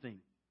something,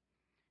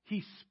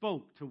 He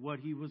spoke to what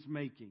He was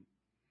making.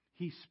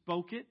 He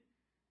spoke it,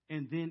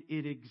 and then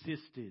it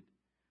existed.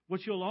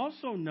 What you'll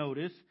also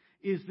notice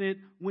is that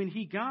when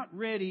He got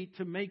ready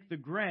to make the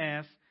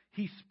grass,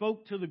 He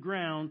spoke to the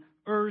ground,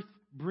 earth,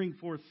 bring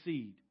forth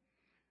seed.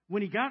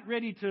 When He got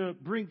ready to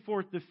bring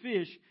forth the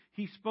fish,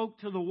 He spoke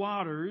to the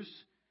waters,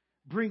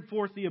 bring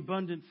forth the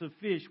abundance of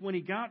fish. When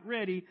He got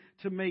ready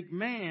to make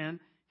man,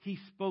 He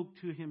spoke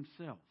to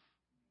Himself.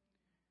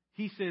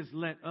 He says,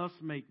 let us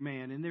make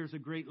man. And there's a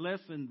great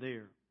lesson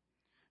there.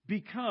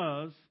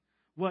 Because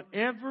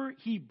whatever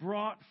He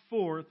brought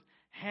forth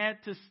had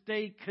to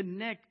stay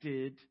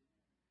connected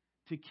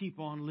to keep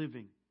on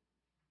living.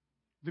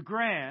 The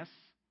grass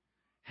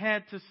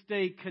had to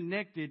stay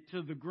connected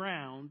to the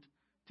ground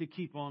to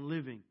keep on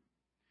living.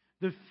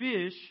 The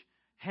fish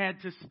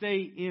had to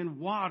stay in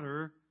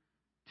water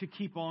to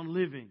keep on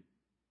living.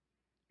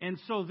 And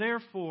so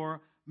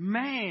therefore,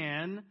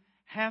 man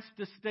has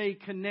to stay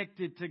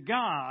connected to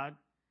God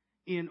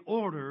in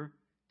order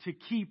to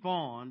keep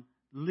on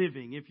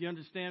living. If you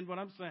understand what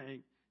I'm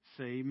saying,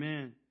 say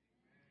amen.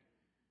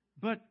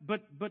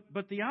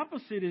 But the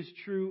opposite is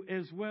true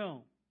as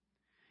well.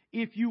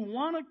 If you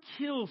want to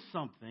kill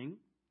something,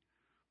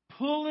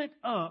 pull it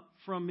up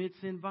from its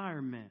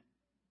environment.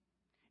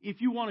 If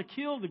you want to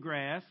kill the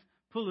grass,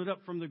 pull it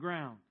up from the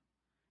ground.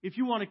 If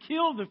you want to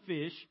kill the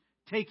fish,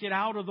 take it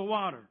out of the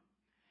water.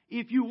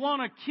 If you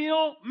want to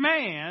kill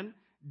man,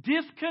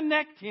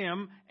 disconnect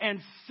him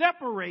and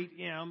separate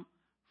him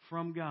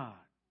from God.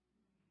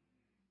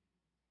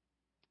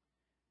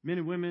 Men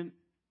and women,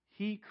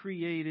 He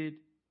created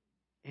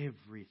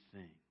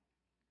everything.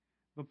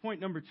 But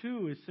point number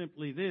 2 is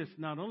simply this.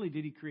 Not only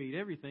did He create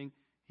everything,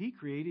 He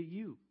created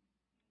you.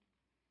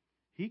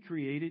 He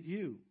created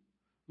you.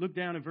 Look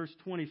down at verse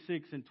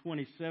 26 and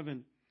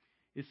 27.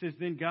 It says,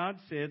 Then God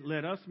said,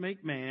 Let us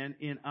make man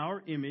in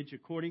our image,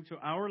 according to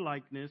our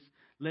likeness.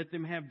 Let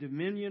them have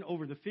dominion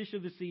over the fish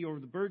of the sea, over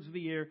the birds of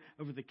the air,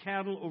 over the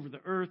cattle, over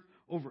the earth,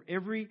 over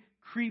every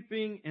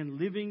creeping and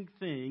living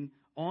thing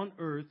on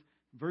earth.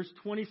 Verse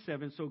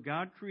 27, So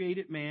God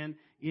created man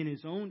in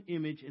His own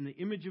image. In the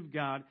image of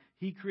God,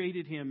 He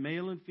created him,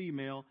 male and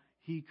female,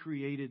 He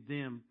created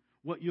them.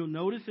 What you'll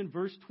notice in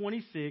verse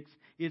 26,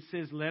 it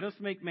says, Let us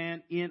make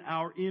man in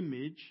our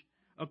image,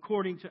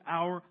 according to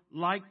our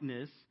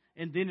likeness.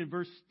 And then in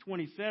verse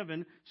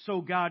 27,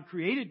 So God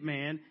created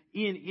man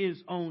in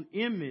His own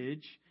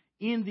image.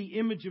 In the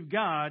image of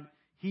God,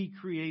 He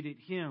created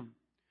him.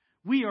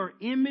 We are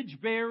image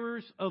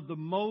bearers of the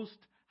Most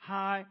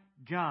High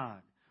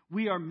God.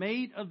 We are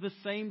made of the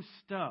same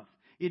stuff.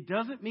 It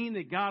doesn't mean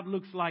that God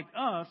looks like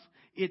us.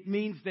 It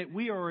means that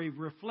we are a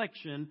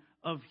reflection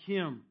of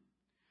Him.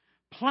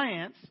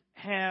 Plants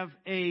have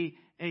a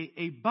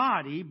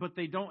body, but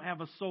they don't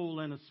have a soul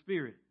and a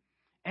spirit.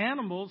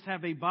 Animals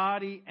have a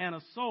body and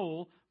a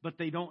soul, but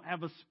they don't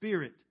have a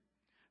spirit.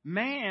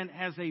 Man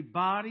has a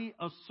body,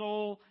 a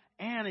soul,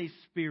 and a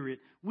spirit.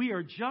 We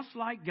are just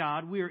like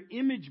God. We are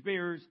image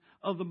bearers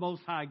of the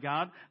Most High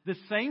God. The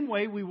same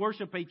way we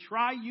worship a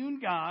triune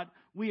God,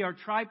 we are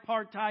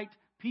tripartite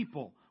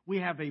people. We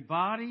have a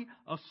body,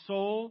 a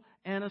soul,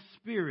 and a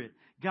spirit.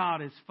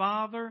 God is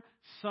Father,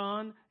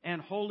 Son,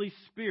 and Holy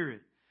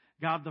Spirit.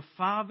 God the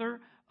Father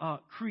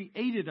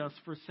created us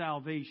for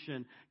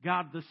salvation.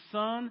 God the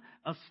Son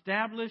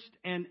established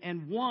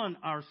and won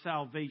our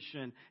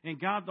salvation.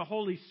 And God the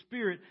Holy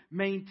Spirit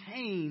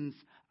maintains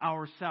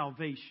our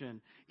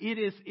salvation. It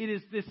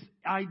is this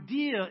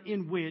idea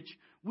in which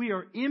we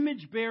are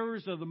image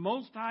bearers of the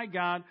Most High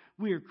God.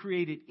 We are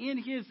created in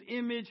His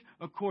image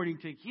according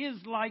to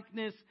His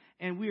likeness,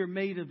 and we are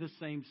made of the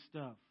same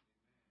stuff.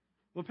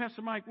 Well,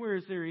 Pastor Mike, where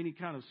is there any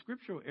kind of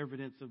scriptural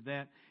evidence of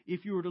that?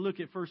 If you were to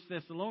look at 1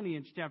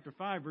 Thessalonians chapter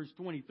 5, verse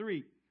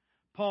 23,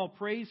 Paul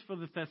prays for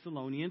the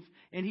Thessalonians,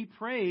 and he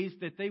prays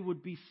that they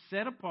would be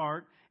set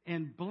apart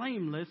and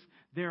blameless,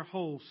 their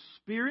whole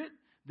spirit,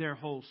 their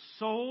whole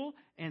soul,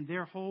 and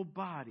their whole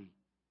body.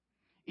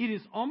 It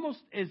is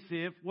almost as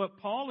if what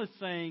Paul is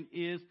saying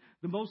is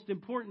the most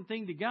important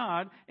thing to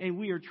God, and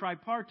we are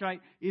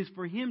tripartite, is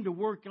for Him to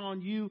work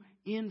on you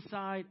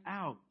inside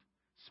out,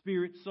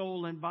 spirit,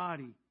 soul, and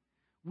body.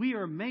 We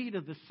are made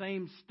of the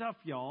same stuff,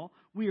 y'all.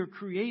 We are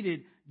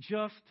created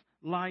just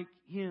like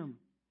Him.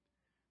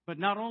 But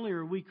not only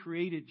are we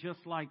created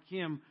just like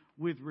Him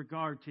with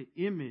regard to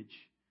image,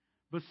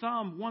 but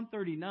Psalm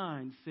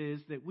 139 says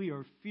that we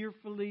are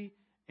fearfully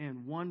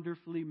and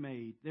wonderfully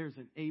made. There's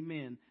an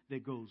amen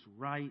that goes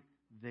right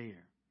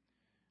there.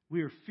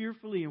 We are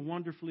fearfully and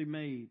wonderfully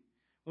made.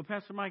 Well,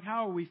 Pastor Mike,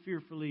 how are we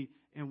fearfully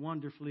and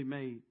wonderfully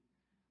made?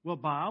 Well,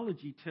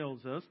 biology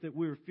tells us that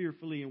we're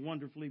fearfully and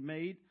wonderfully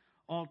made.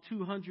 All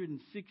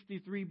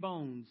 263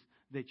 bones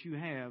that you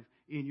have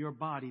in your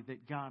body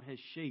that God has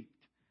shaped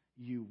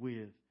you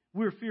with.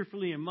 We're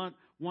fearfully and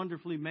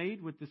wonderfully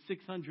made with the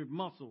 600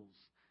 muscles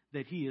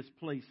that He has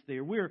placed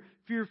there. We're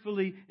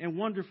fearfully and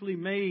wonderfully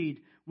made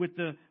with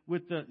the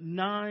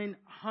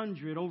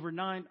over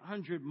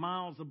 900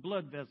 miles of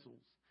blood vessels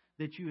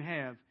that you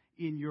have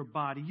in your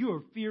body. You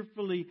are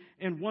fearfully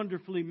and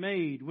wonderfully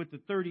made with the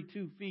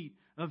 32 feet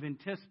of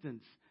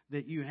intestines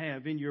that you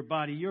have in your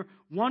body. You're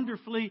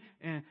wonderfully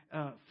and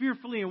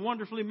fearfully and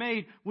wonderfully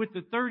made with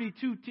the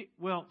 32 teeth.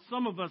 Well,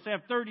 some of us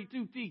have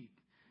 32 teeth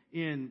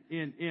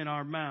in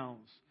our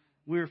mouths.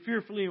 We're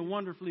fearfully and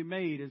wonderfully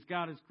made as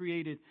God has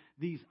created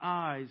these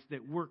eyes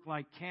that work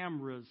like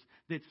cameras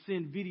that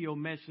send video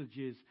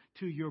messages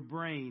to your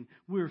brain.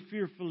 We're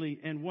fearfully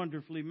and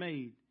wonderfully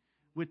made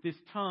with this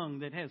tongue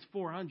that has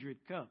 400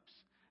 cups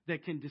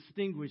that can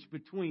distinguish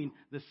between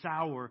the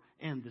sour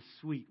and the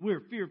sweet.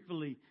 We're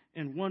fearfully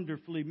and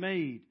wonderfully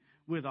made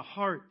with a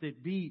heart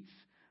that beats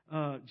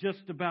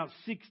just about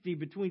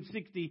between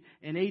 60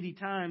 and 80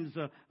 times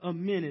a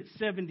minute,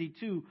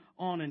 72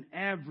 on an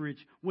average,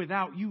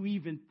 without you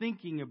even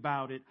thinking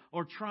about it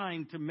or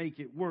trying to make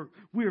it work.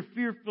 We're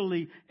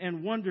fearfully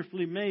and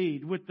wonderfully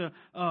made with the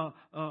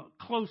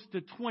close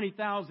to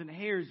 20,000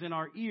 hairs in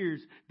our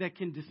ears that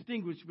can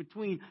distinguish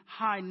between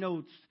high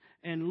notes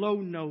and low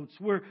notes.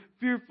 We're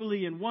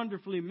fearfully and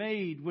wonderfully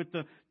made with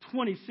the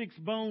 26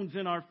 bones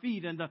in our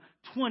feet and the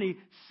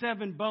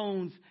 27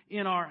 bones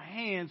in our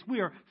hands. We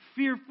are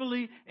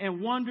fearfully and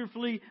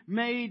wonderfully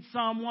made.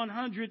 Psalm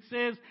 100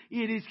 says,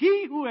 it is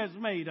He who has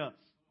made us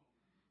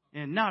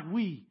and not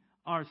we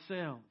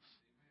ourselves.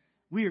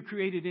 We are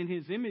created in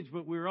His image,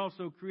 but we're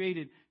also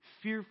created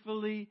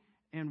fearfully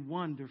and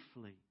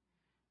wonderfully.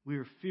 We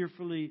are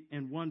fearfully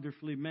and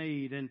wonderfully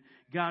made. And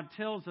God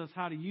tells us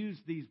how to use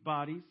these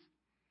bodies.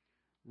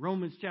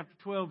 Romans chapter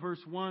 12, verse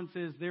 1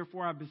 says,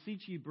 Therefore I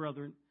beseech ye,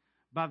 brethren,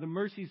 by the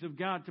mercies of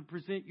God, to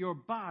present your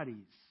bodies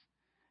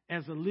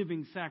as a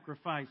living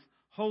sacrifice,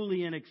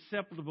 holy and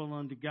acceptable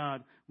unto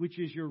God, which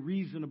is your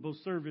reasonable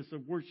service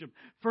of worship.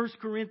 1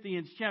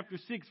 Corinthians chapter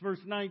 6, verse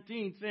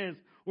 19 says,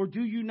 or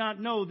do you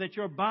not know that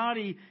your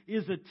body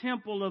is a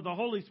temple of the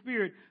Holy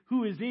Spirit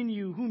who is in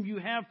you, whom you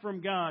have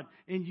from God,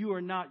 and you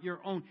are not your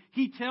own?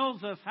 He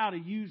tells us how to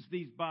use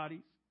these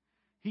bodies.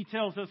 He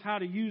tells us how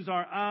to use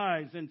our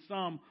eyes in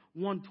Psalm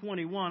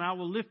 121. I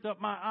will lift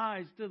up my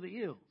eyes to the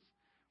hills,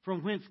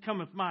 from whence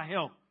cometh my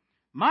help.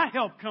 My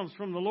help comes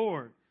from the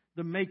Lord,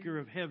 the maker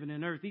of heaven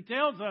and earth. He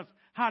tells us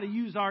how to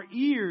use our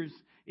ears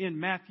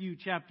in Matthew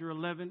chapter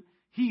 11.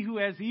 He who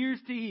has ears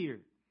to hear,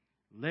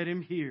 let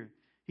him hear.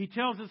 He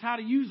tells us how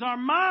to use our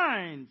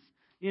minds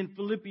in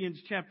Philippians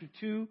chapter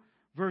 2,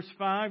 verse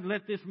 5.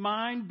 Let this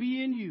mind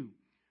be in you,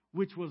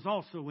 which was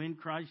also in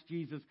Christ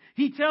Jesus.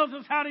 He tells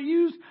us how to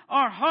use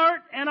our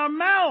heart and our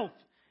mouth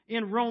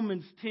in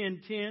Romans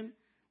 10:10,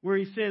 where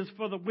he says,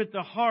 with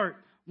the heart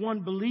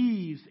one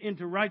believes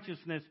into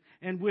righteousness,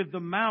 and with the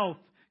mouth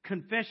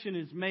confession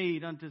is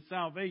made unto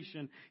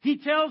salvation. He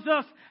tells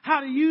us how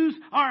to use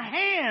our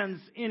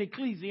hands in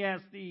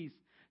Ecclesiastes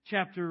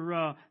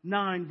chapter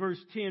 9, verse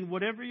 10.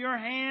 Whatever your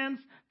hands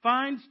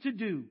finds to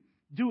do,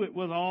 do it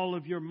with all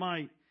of your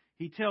might.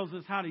 He tells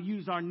us how to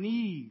use our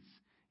knees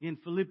in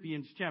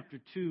Philippians chapter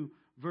 2,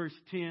 verse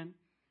 10.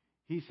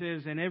 He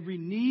says, and every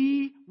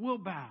knee will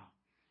bow,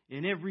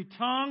 and every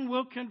tongue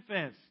will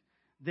confess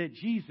that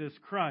Jesus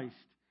Christ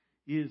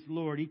is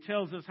Lord. He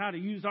tells us how to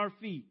use our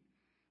feet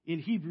in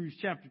Hebrews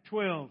chapter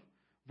 12,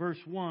 verse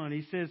 1.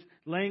 He says,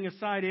 laying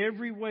aside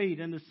every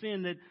weight and the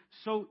sin that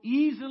so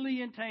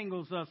easily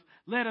entangles us,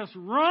 let us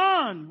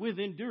run with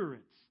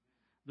endurance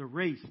the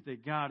race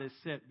that God has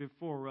set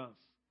before us.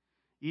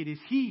 It is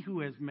He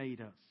who has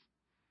made us,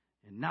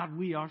 and not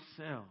we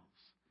ourselves.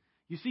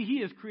 You see,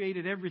 He has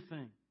created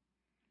everything,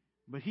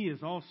 but He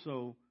has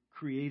also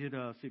created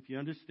us. If you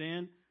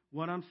understand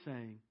what I'm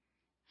saying,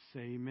 say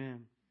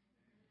amen.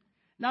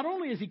 Not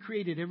only has He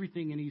created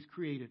everything and He's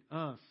created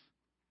us,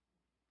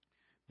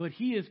 but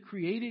He has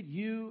created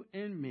you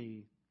and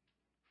me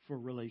for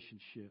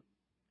relationship.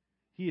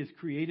 He has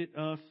created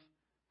us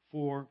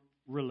for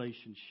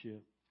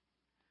relationship.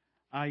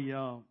 I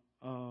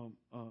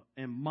am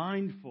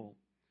mindful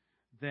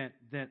that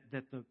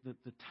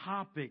the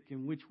topic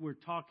in which we're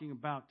talking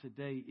about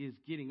today is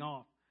getting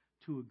off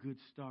to a good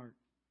start.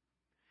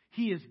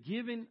 He has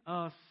given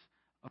us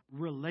a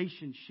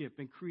relationship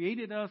and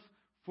created us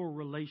for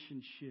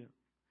relationship.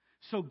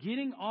 So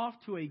getting off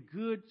to a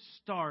good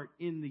start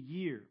in the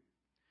year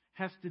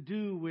has to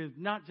do with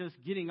not just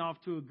getting off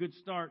to a good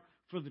start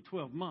for the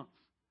 12 months.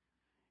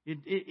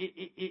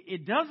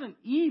 It doesn't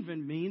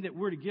even mean that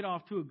we're to get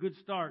off to a good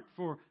start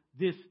for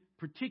this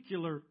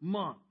particular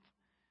month.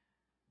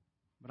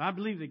 But I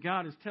believe that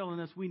God is telling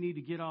us we need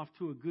to get off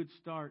to a good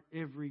start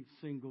every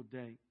single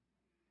day.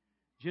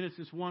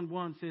 Genesis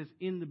 1:1 says,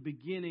 in the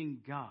beginning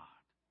God.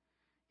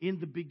 In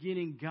the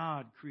beginning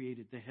God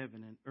created the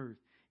heaven and earth.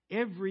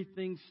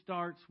 Everything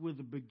starts with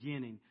a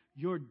beginning.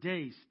 Your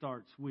day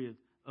starts with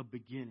a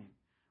beginning.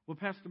 Well,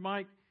 Pastor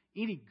Mike,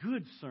 any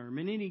good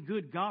sermon, any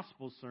good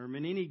gospel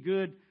sermon, any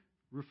good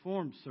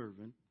Reformed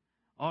sermon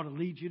ought to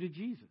lead you to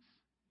Jesus.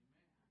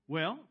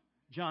 Well,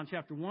 John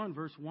chapter 1,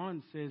 verse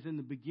 1 says, in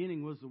the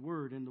beginning was the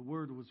Word, and the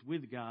Word was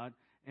with God,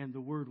 and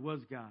the Word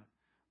was God.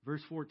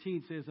 Verse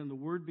 14 says, and the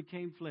Word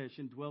became flesh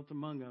and dwelt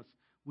among us.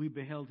 We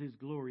beheld His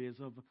glory as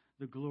of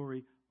the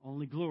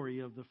only glory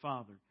of the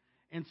Father.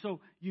 And so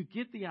you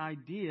get the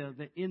idea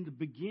that in the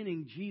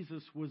beginning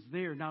Jesus was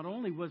there. Not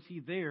only was He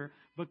there,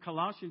 but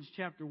Colossians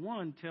chapter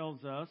 1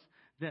 tells us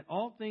that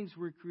all things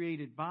were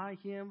created by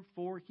Him,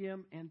 for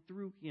Him, and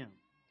through Him.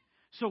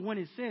 So when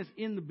it says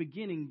in the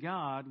beginning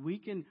God, we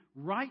can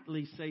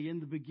rightly say in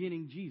the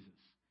beginning Jesus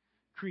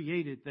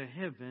created the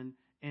heaven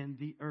and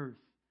the earth.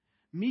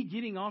 Me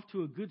getting off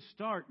to a good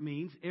start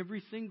means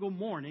every single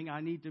morning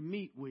I need to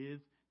meet with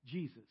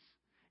Jesus.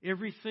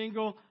 Every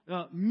single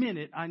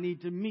minute I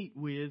need to meet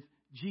with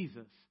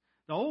Jesus.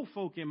 The old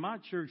folk in my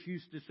church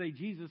used to say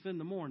Jesus in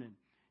the morning,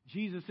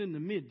 Jesus in the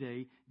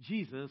midday,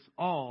 Jesus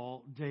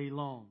all day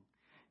long.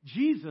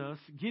 Jesus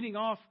getting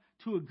off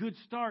to a good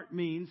start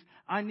means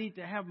I need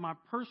to have my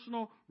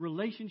personal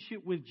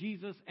relationship with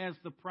Jesus as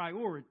the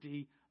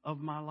priority of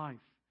my life.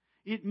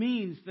 It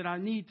means that I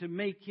need to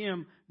make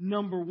Him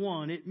number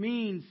one. It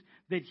means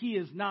that He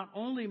is not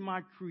only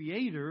my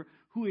Creator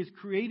who has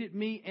created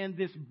me and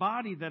this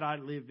body that I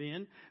live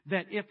in,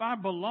 that if I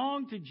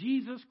belong to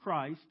Jesus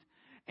Christ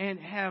and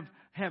have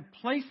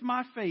placed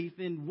my faith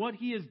in what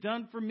He has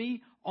done for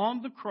me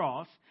on the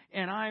cross,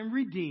 and I am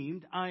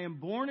redeemed, I am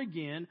born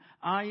again,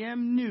 I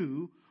am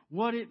new,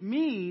 what it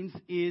means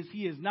is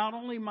He is not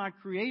only my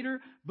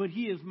Creator, but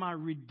He is my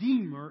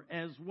Redeemer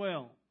as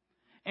well.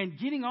 And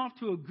getting off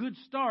to a good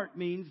start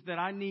means that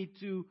I need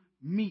to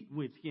meet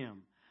with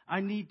Him.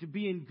 I need to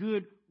be in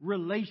good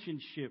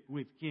relationship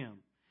with Him.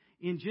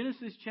 In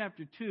Genesis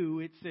chapter 2,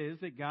 it says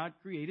that God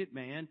created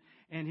man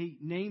and He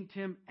named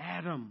him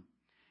Adam.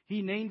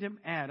 He named him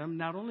Adam.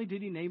 Not only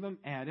did He name him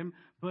Adam,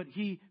 but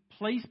He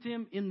placed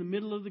him in the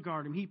middle of the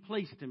garden. He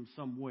placed him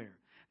somewhere.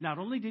 Not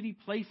only did he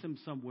place him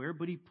somewhere,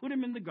 but he put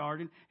him in the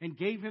garden and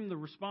gave him the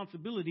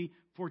responsibility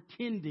for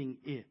tending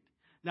it.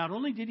 Not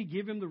only did he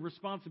give him the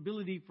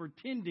responsibility for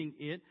tending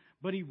it,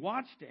 but he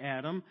watched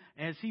Adam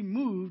as he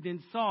moved and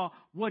saw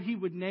what he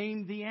would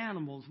name the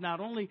animals.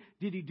 Not only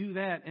did he do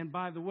that, and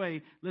by the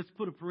way, let's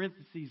put a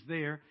parenthesis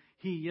there.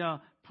 He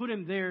put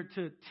him there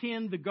to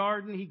tend the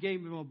garden. He gave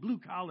him a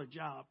blue-collar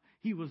job.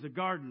 He was a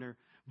gardener.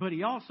 But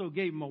he also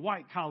gave him a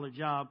white-collar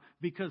job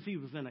because he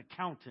was an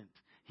accountant.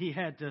 He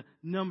had to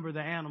number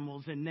the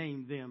animals and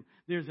name them.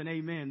 There's an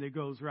amen that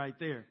goes right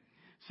there.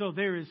 So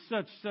there is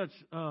such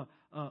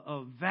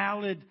a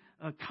valid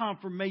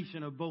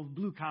confirmation of both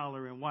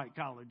blue-collar and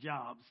white-collar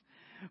jobs.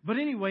 But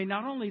anyway,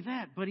 not only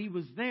that, but he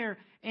was there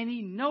and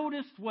he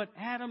noticed what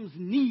Adam's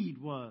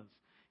need was.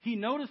 He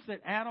noticed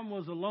that Adam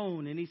was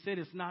alone and he said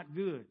it's not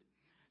good.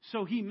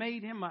 So he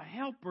made him a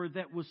helper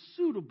that was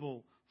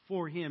suitable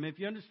for him. If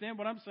you understand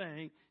what I'm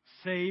saying,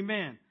 say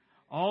amen.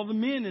 All the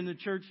men in the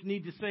church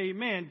need to say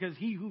amen, because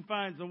he who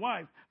finds a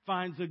wife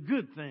finds a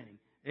good thing.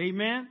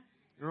 Amen?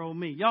 Or oh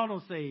me. Y'all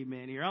don't say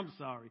amen here. I'm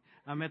sorry.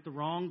 I'm at the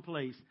wrong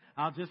place.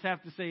 I'll just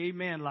have to say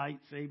amen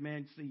lights,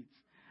 amen seats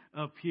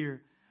up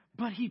here.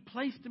 But he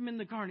placed him in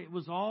the garden. It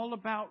was all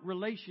about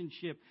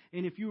relationship.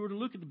 And if you were to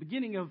look at the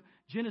beginning of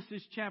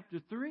Genesis chapter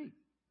 3,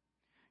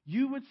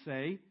 you would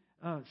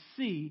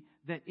see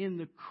that in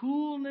the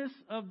coolness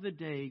of the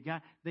day,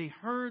 God, they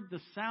heard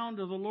the sound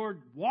of the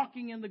Lord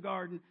walking in the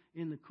garden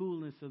in the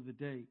coolness of the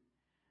day.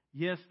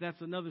 Yes, that's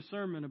another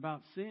sermon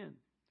about sin.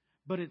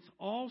 But it's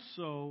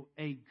also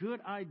a good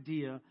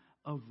idea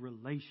of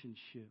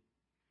relationship.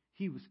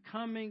 He was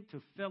coming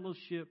to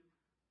fellowship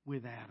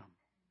with Adam.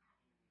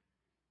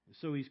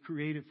 So he's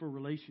created for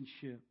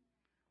relationship.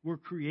 We're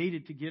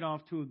created to get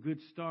off to a good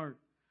start.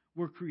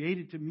 We're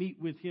created to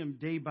meet with him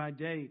day by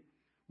day.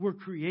 We're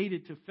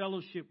created to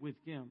fellowship with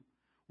him.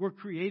 We're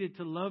created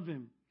to love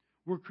him.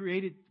 We're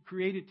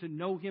created to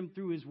know him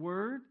through his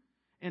word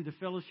and to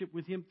fellowship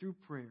with him through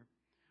prayer.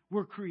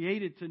 We're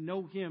created to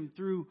know him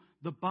through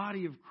the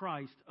body of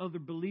Christ, other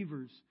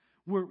believers.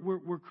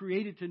 We're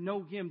created to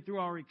know him through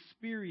our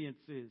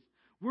experiences.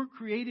 We're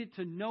created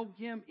to know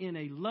him in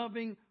a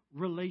loving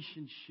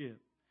relationship.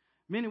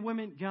 Men and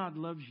women, God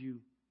loves you.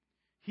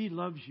 He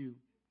loves you.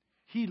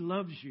 He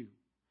loves you.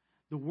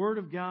 The Word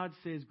of God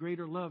says,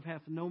 greater love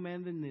hath no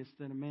man than this,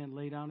 than a man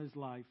lay down his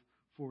life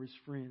for his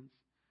friends.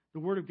 The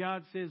Word of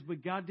God says,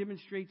 but God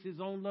demonstrates his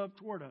own love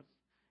toward us,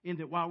 in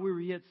that while we were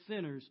yet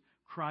sinners,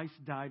 Christ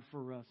died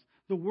for us.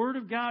 The Word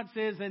of God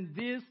says, and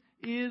this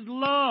is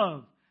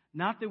love.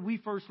 Not that we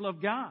first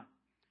loved God,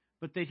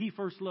 but that he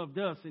first loved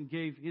us and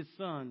gave his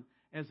Son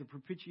as a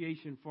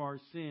propitiation for our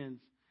sins.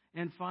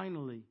 And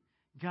finally,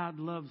 God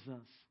loves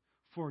us.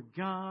 For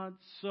God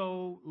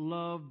so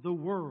loved the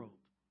world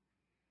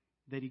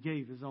that he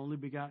gave his only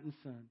begotten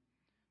Son,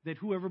 that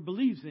whoever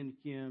believes in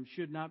him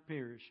should not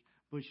perish,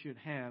 but should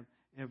have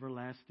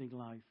everlasting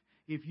life.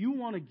 If you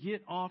want to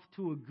get off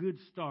to a good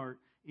start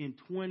in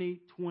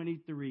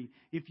 2023,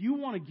 if you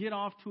want to get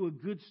off to a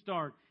good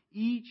start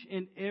each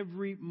and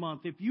every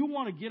month, if you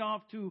want to get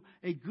off to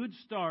a good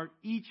start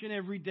each and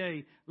every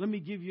day, let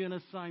me give you an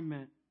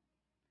assignment.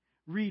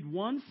 Read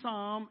one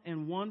psalm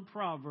and one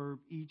proverb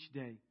each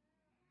day.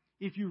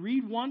 If you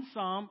read one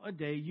psalm a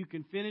day, you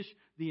can finish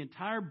the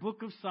entire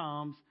book of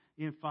Psalms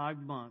in 5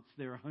 months.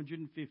 There are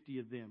 150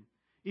 of them.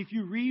 If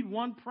you read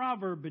one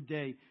proverb a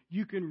day,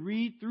 you can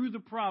read through the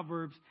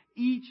Proverbs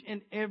each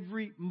and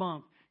every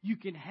month. You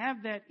can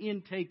have that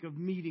intake of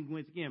meeting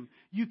with him.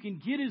 You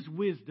can get his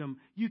wisdom.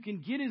 You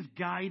can get his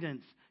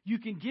guidance. You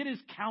can get his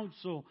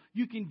counsel.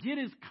 You can get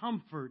his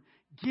comfort.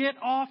 Get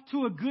off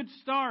to a good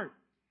start.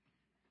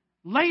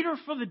 Later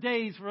for the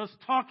days for us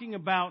talking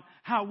about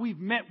how we've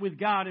met with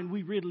God and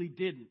we really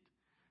didn't.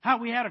 How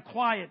we had a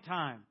quiet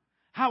time.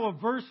 How a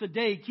verse a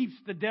day keeps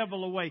the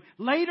devil away.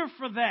 Later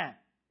for that.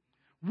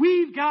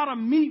 We've got to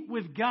meet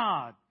with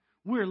God.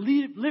 We're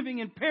living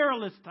in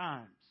perilous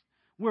times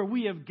where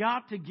we have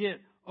got to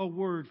get a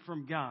word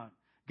from God.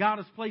 God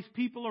has placed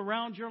people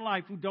around your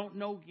life who don't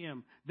know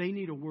him. They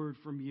need a word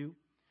from you.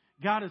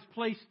 God has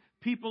placed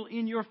people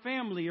in your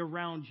family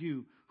around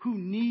you who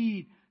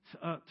need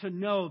to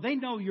know. They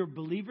know you're a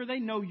believer. They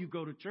know you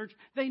go to church.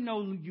 They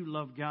know you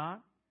love God.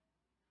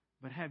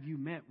 But have you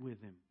met with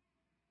him?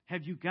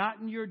 Have you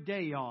gotten your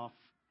day off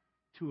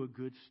to a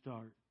good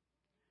start?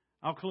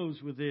 I'll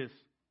close with this.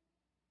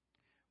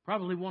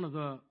 Probably one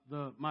of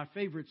my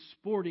favorite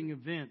sporting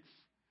events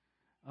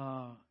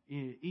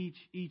in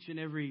each and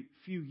every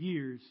few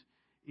years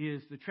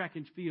is the Track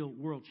and Field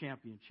World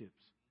Championships.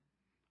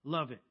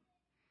 Love it.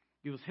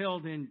 It was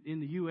held in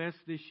the U.S.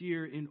 this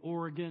year in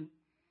Oregon.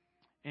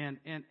 And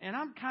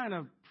I'm kind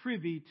of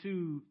privy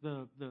to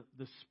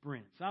the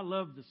sprints. I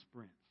love the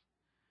sprints.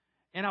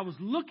 And I was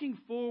looking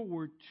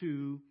forward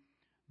to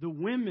the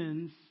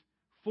women's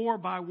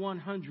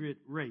 4x100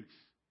 race,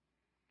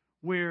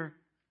 where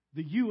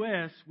the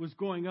U.S. was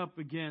going up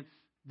against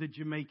the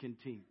Jamaican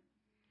team.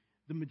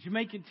 The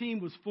Jamaican team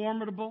was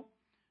formidable.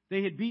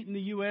 They had beaten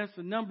the U.S.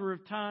 a number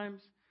of times.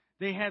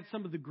 They had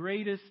some of the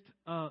greatest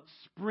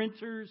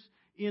sprinters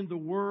in the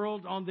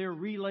world on their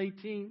relay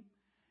team.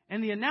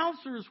 And the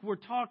announcers were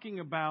talking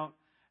about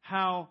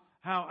how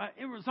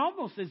it was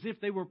almost as if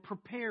they were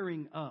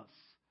preparing us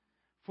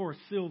for a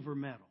silver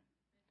medal,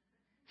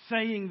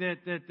 saying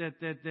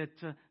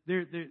that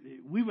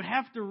we would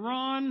have to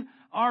run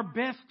our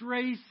best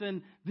race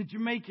and the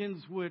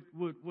Jamaicans would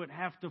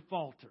have to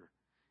falter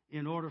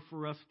in order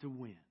for us to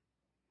win.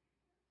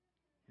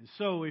 And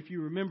so, if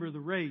you remember the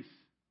race,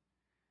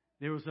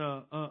 there was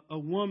a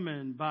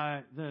woman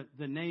by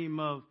the name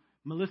of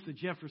Melissa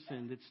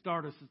Jefferson that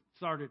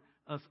started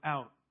us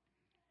out.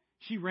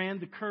 She ran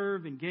the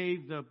curve and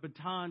gave the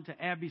baton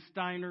to Abby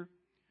Steiner,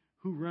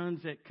 who ran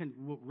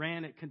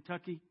at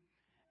Kentucky.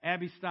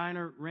 Abby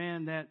Steiner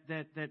ran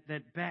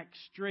that back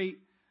straight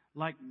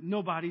like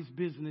nobody's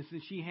business,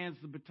 and she hands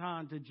the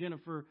baton to Jenna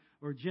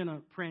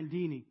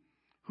Prandini,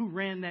 who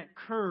ran that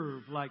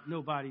curve like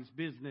nobody's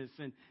business,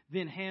 and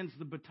then hands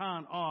the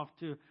baton off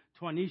to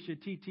Twanisha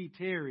T.T.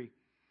 Terry.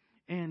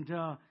 And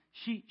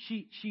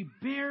she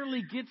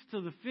barely gets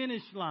to the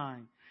finish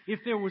line.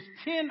 If there was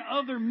 10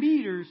 other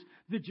meters,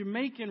 the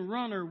Jamaican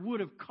runner would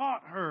have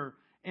caught her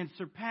and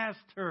surpassed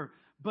her.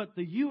 But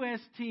the U.S.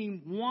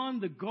 team won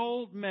the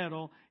gold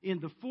medal in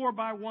the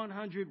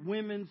 4x100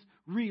 women's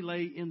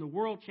relay in the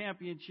World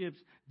Championships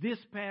this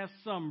past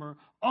summer,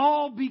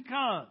 all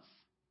because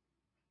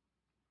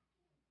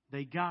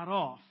they got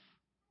off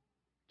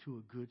to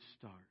a good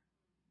start.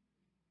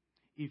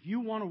 If you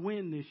want to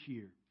win this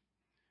year,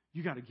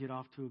 you got to get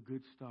off to a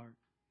good start.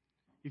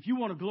 If you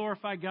want to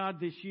glorify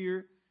God this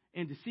year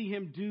and to see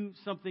Him do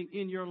something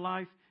in your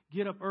life,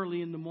 get up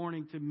early in the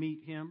morning to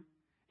meet Him.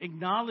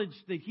 Acknowledge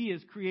that He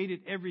has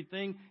created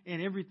everything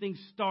and everything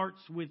starts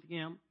with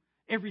Him.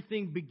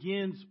 Everything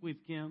begins with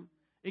Him.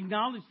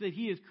 Acknowledge that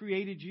He has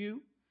created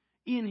you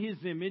in His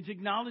image.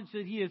 Acknowledge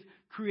that He has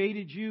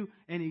created you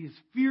and He is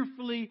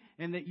fearfully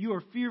and that you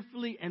are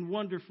fearfully and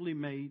wonderfully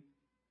made.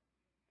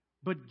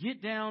 But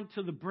get down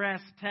to the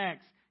brass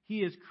tacks.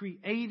 He has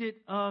created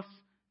us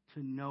to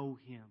know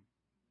Him.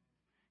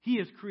 He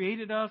has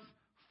created us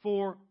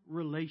for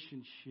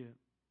relationship.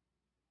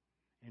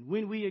 And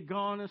when we had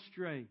gone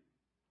astray,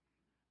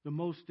 the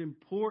most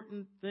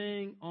important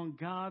thing on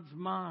God's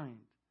mind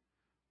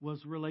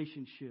was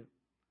relationship.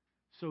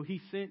 So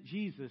He sent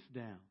Jesus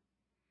down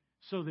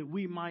so that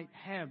we might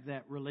have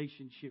that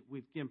relationship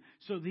with Him,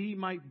 so that He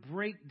might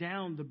break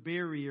down the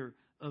barrier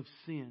of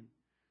sin,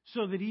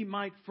 so that He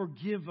might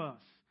forgive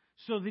us,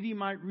 so that He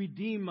might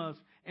redeem us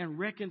and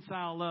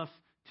reconcile us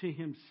to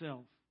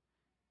Himself.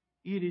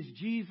 It is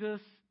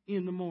Jesus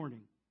in the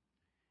morning.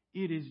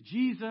 It is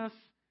Jesus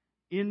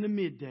in the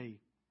midday.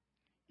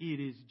 It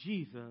is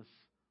Jesus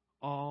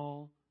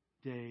all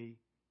day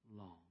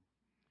long.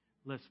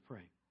 Let's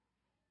pray.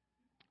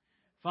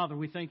 Father,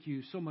 we thank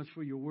You so much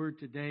for Your word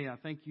today. I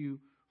thank You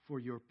for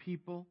Your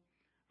people.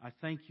 I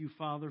thank You,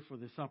 Father, for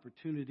this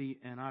opportunity,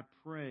 and I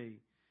pray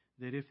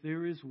that if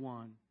there is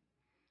one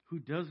who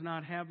does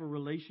not have a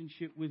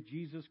relationship with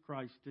Jesus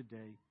Christ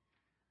today,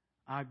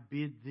 I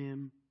bid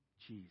them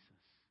Jesus.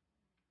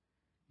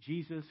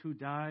 Jesus who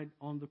died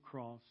on the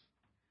cross.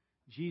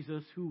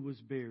 Jesus who was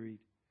buried.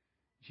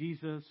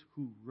 Jesus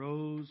who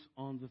rose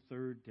on the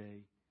third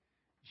day.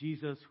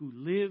 Jesus who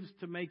lives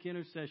to make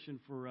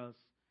intercession for us.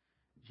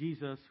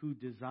 Jesus who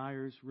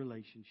desires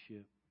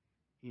relationship.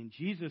 In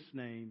Jesus'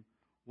 name,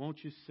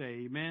 won't you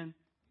say amen,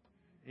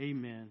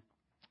 amen,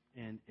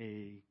 and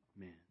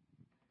amen.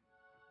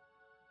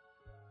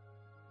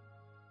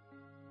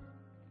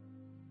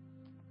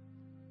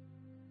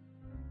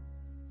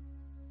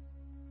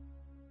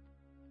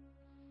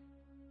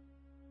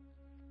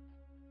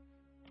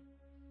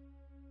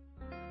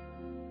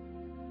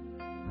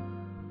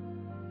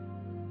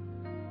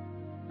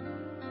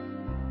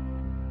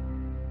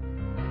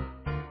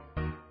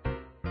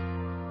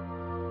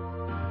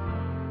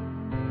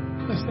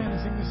 Let's stand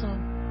and sing this song.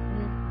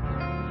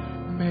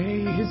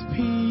 May His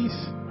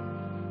peace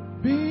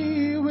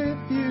be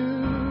with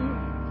you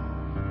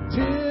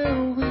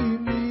till we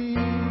meet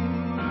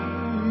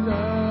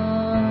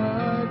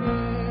again.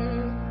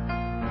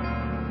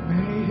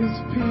 May His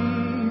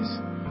peace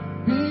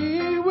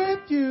be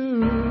with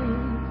you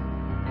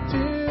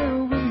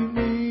till we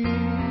meet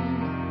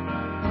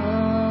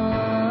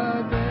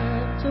again.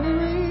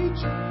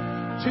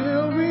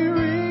 Till we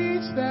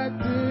reach that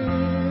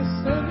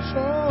distant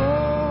shore.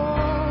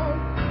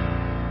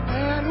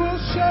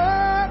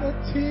 Shed a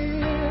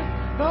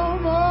tear no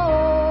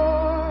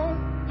more.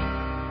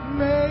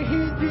 May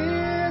He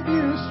give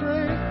you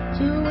strength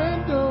to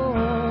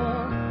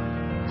endure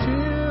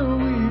till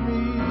we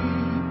meet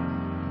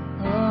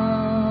again.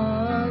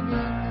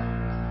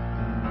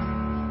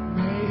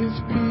 May His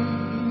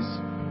peace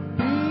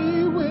be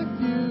with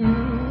you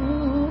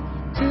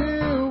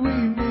till we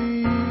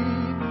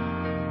meet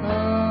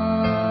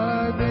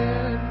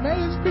again. May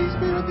His peace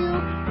be with you.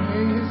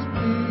 May His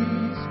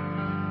peace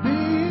be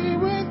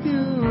with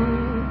you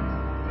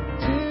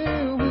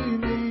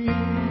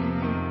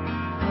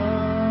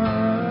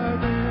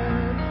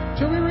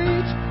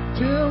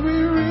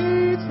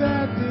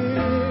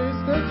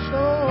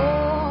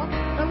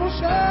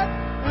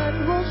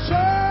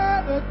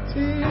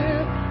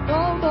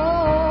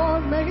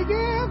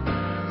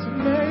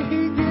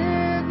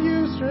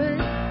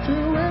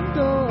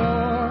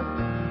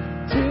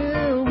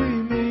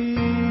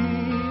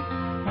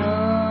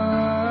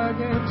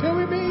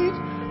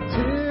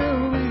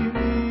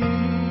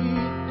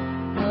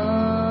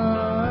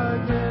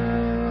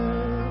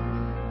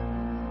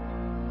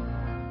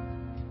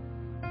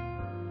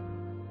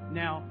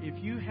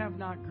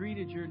not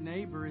greeted your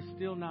neighbor, it's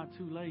still not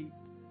too late.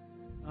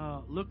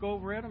 Look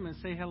over at them and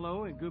say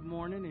hello and good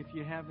morning if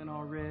you haven't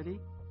already.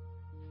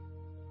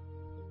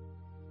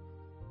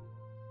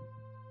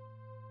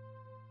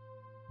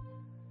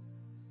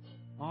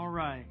 All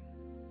right.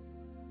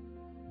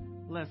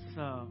 Let's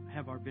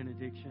have our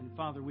benediction.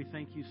 Father, we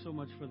thank you so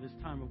much for this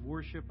time of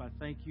worship. I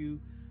thank you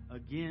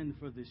again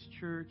for this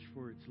church,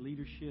 for its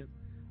leadership.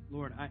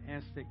 Lord, I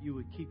ask that you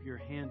would keep your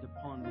hand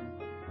upon them.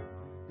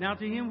 Now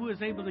to him who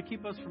is able to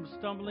keep us from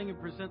stumbling and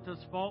present us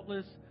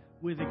faultless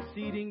with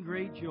exceeding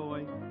great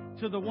joy,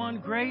 to the one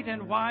great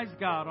and wise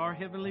God, our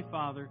Heavenly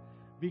Father,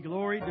 be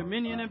glory,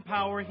 dominion, and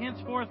power,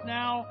 henceforth,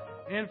 now,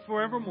 and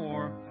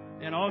forevermore.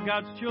 And all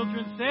God's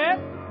children said,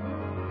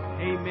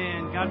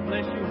 Amen. God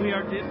bless you. We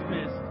are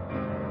dismissed.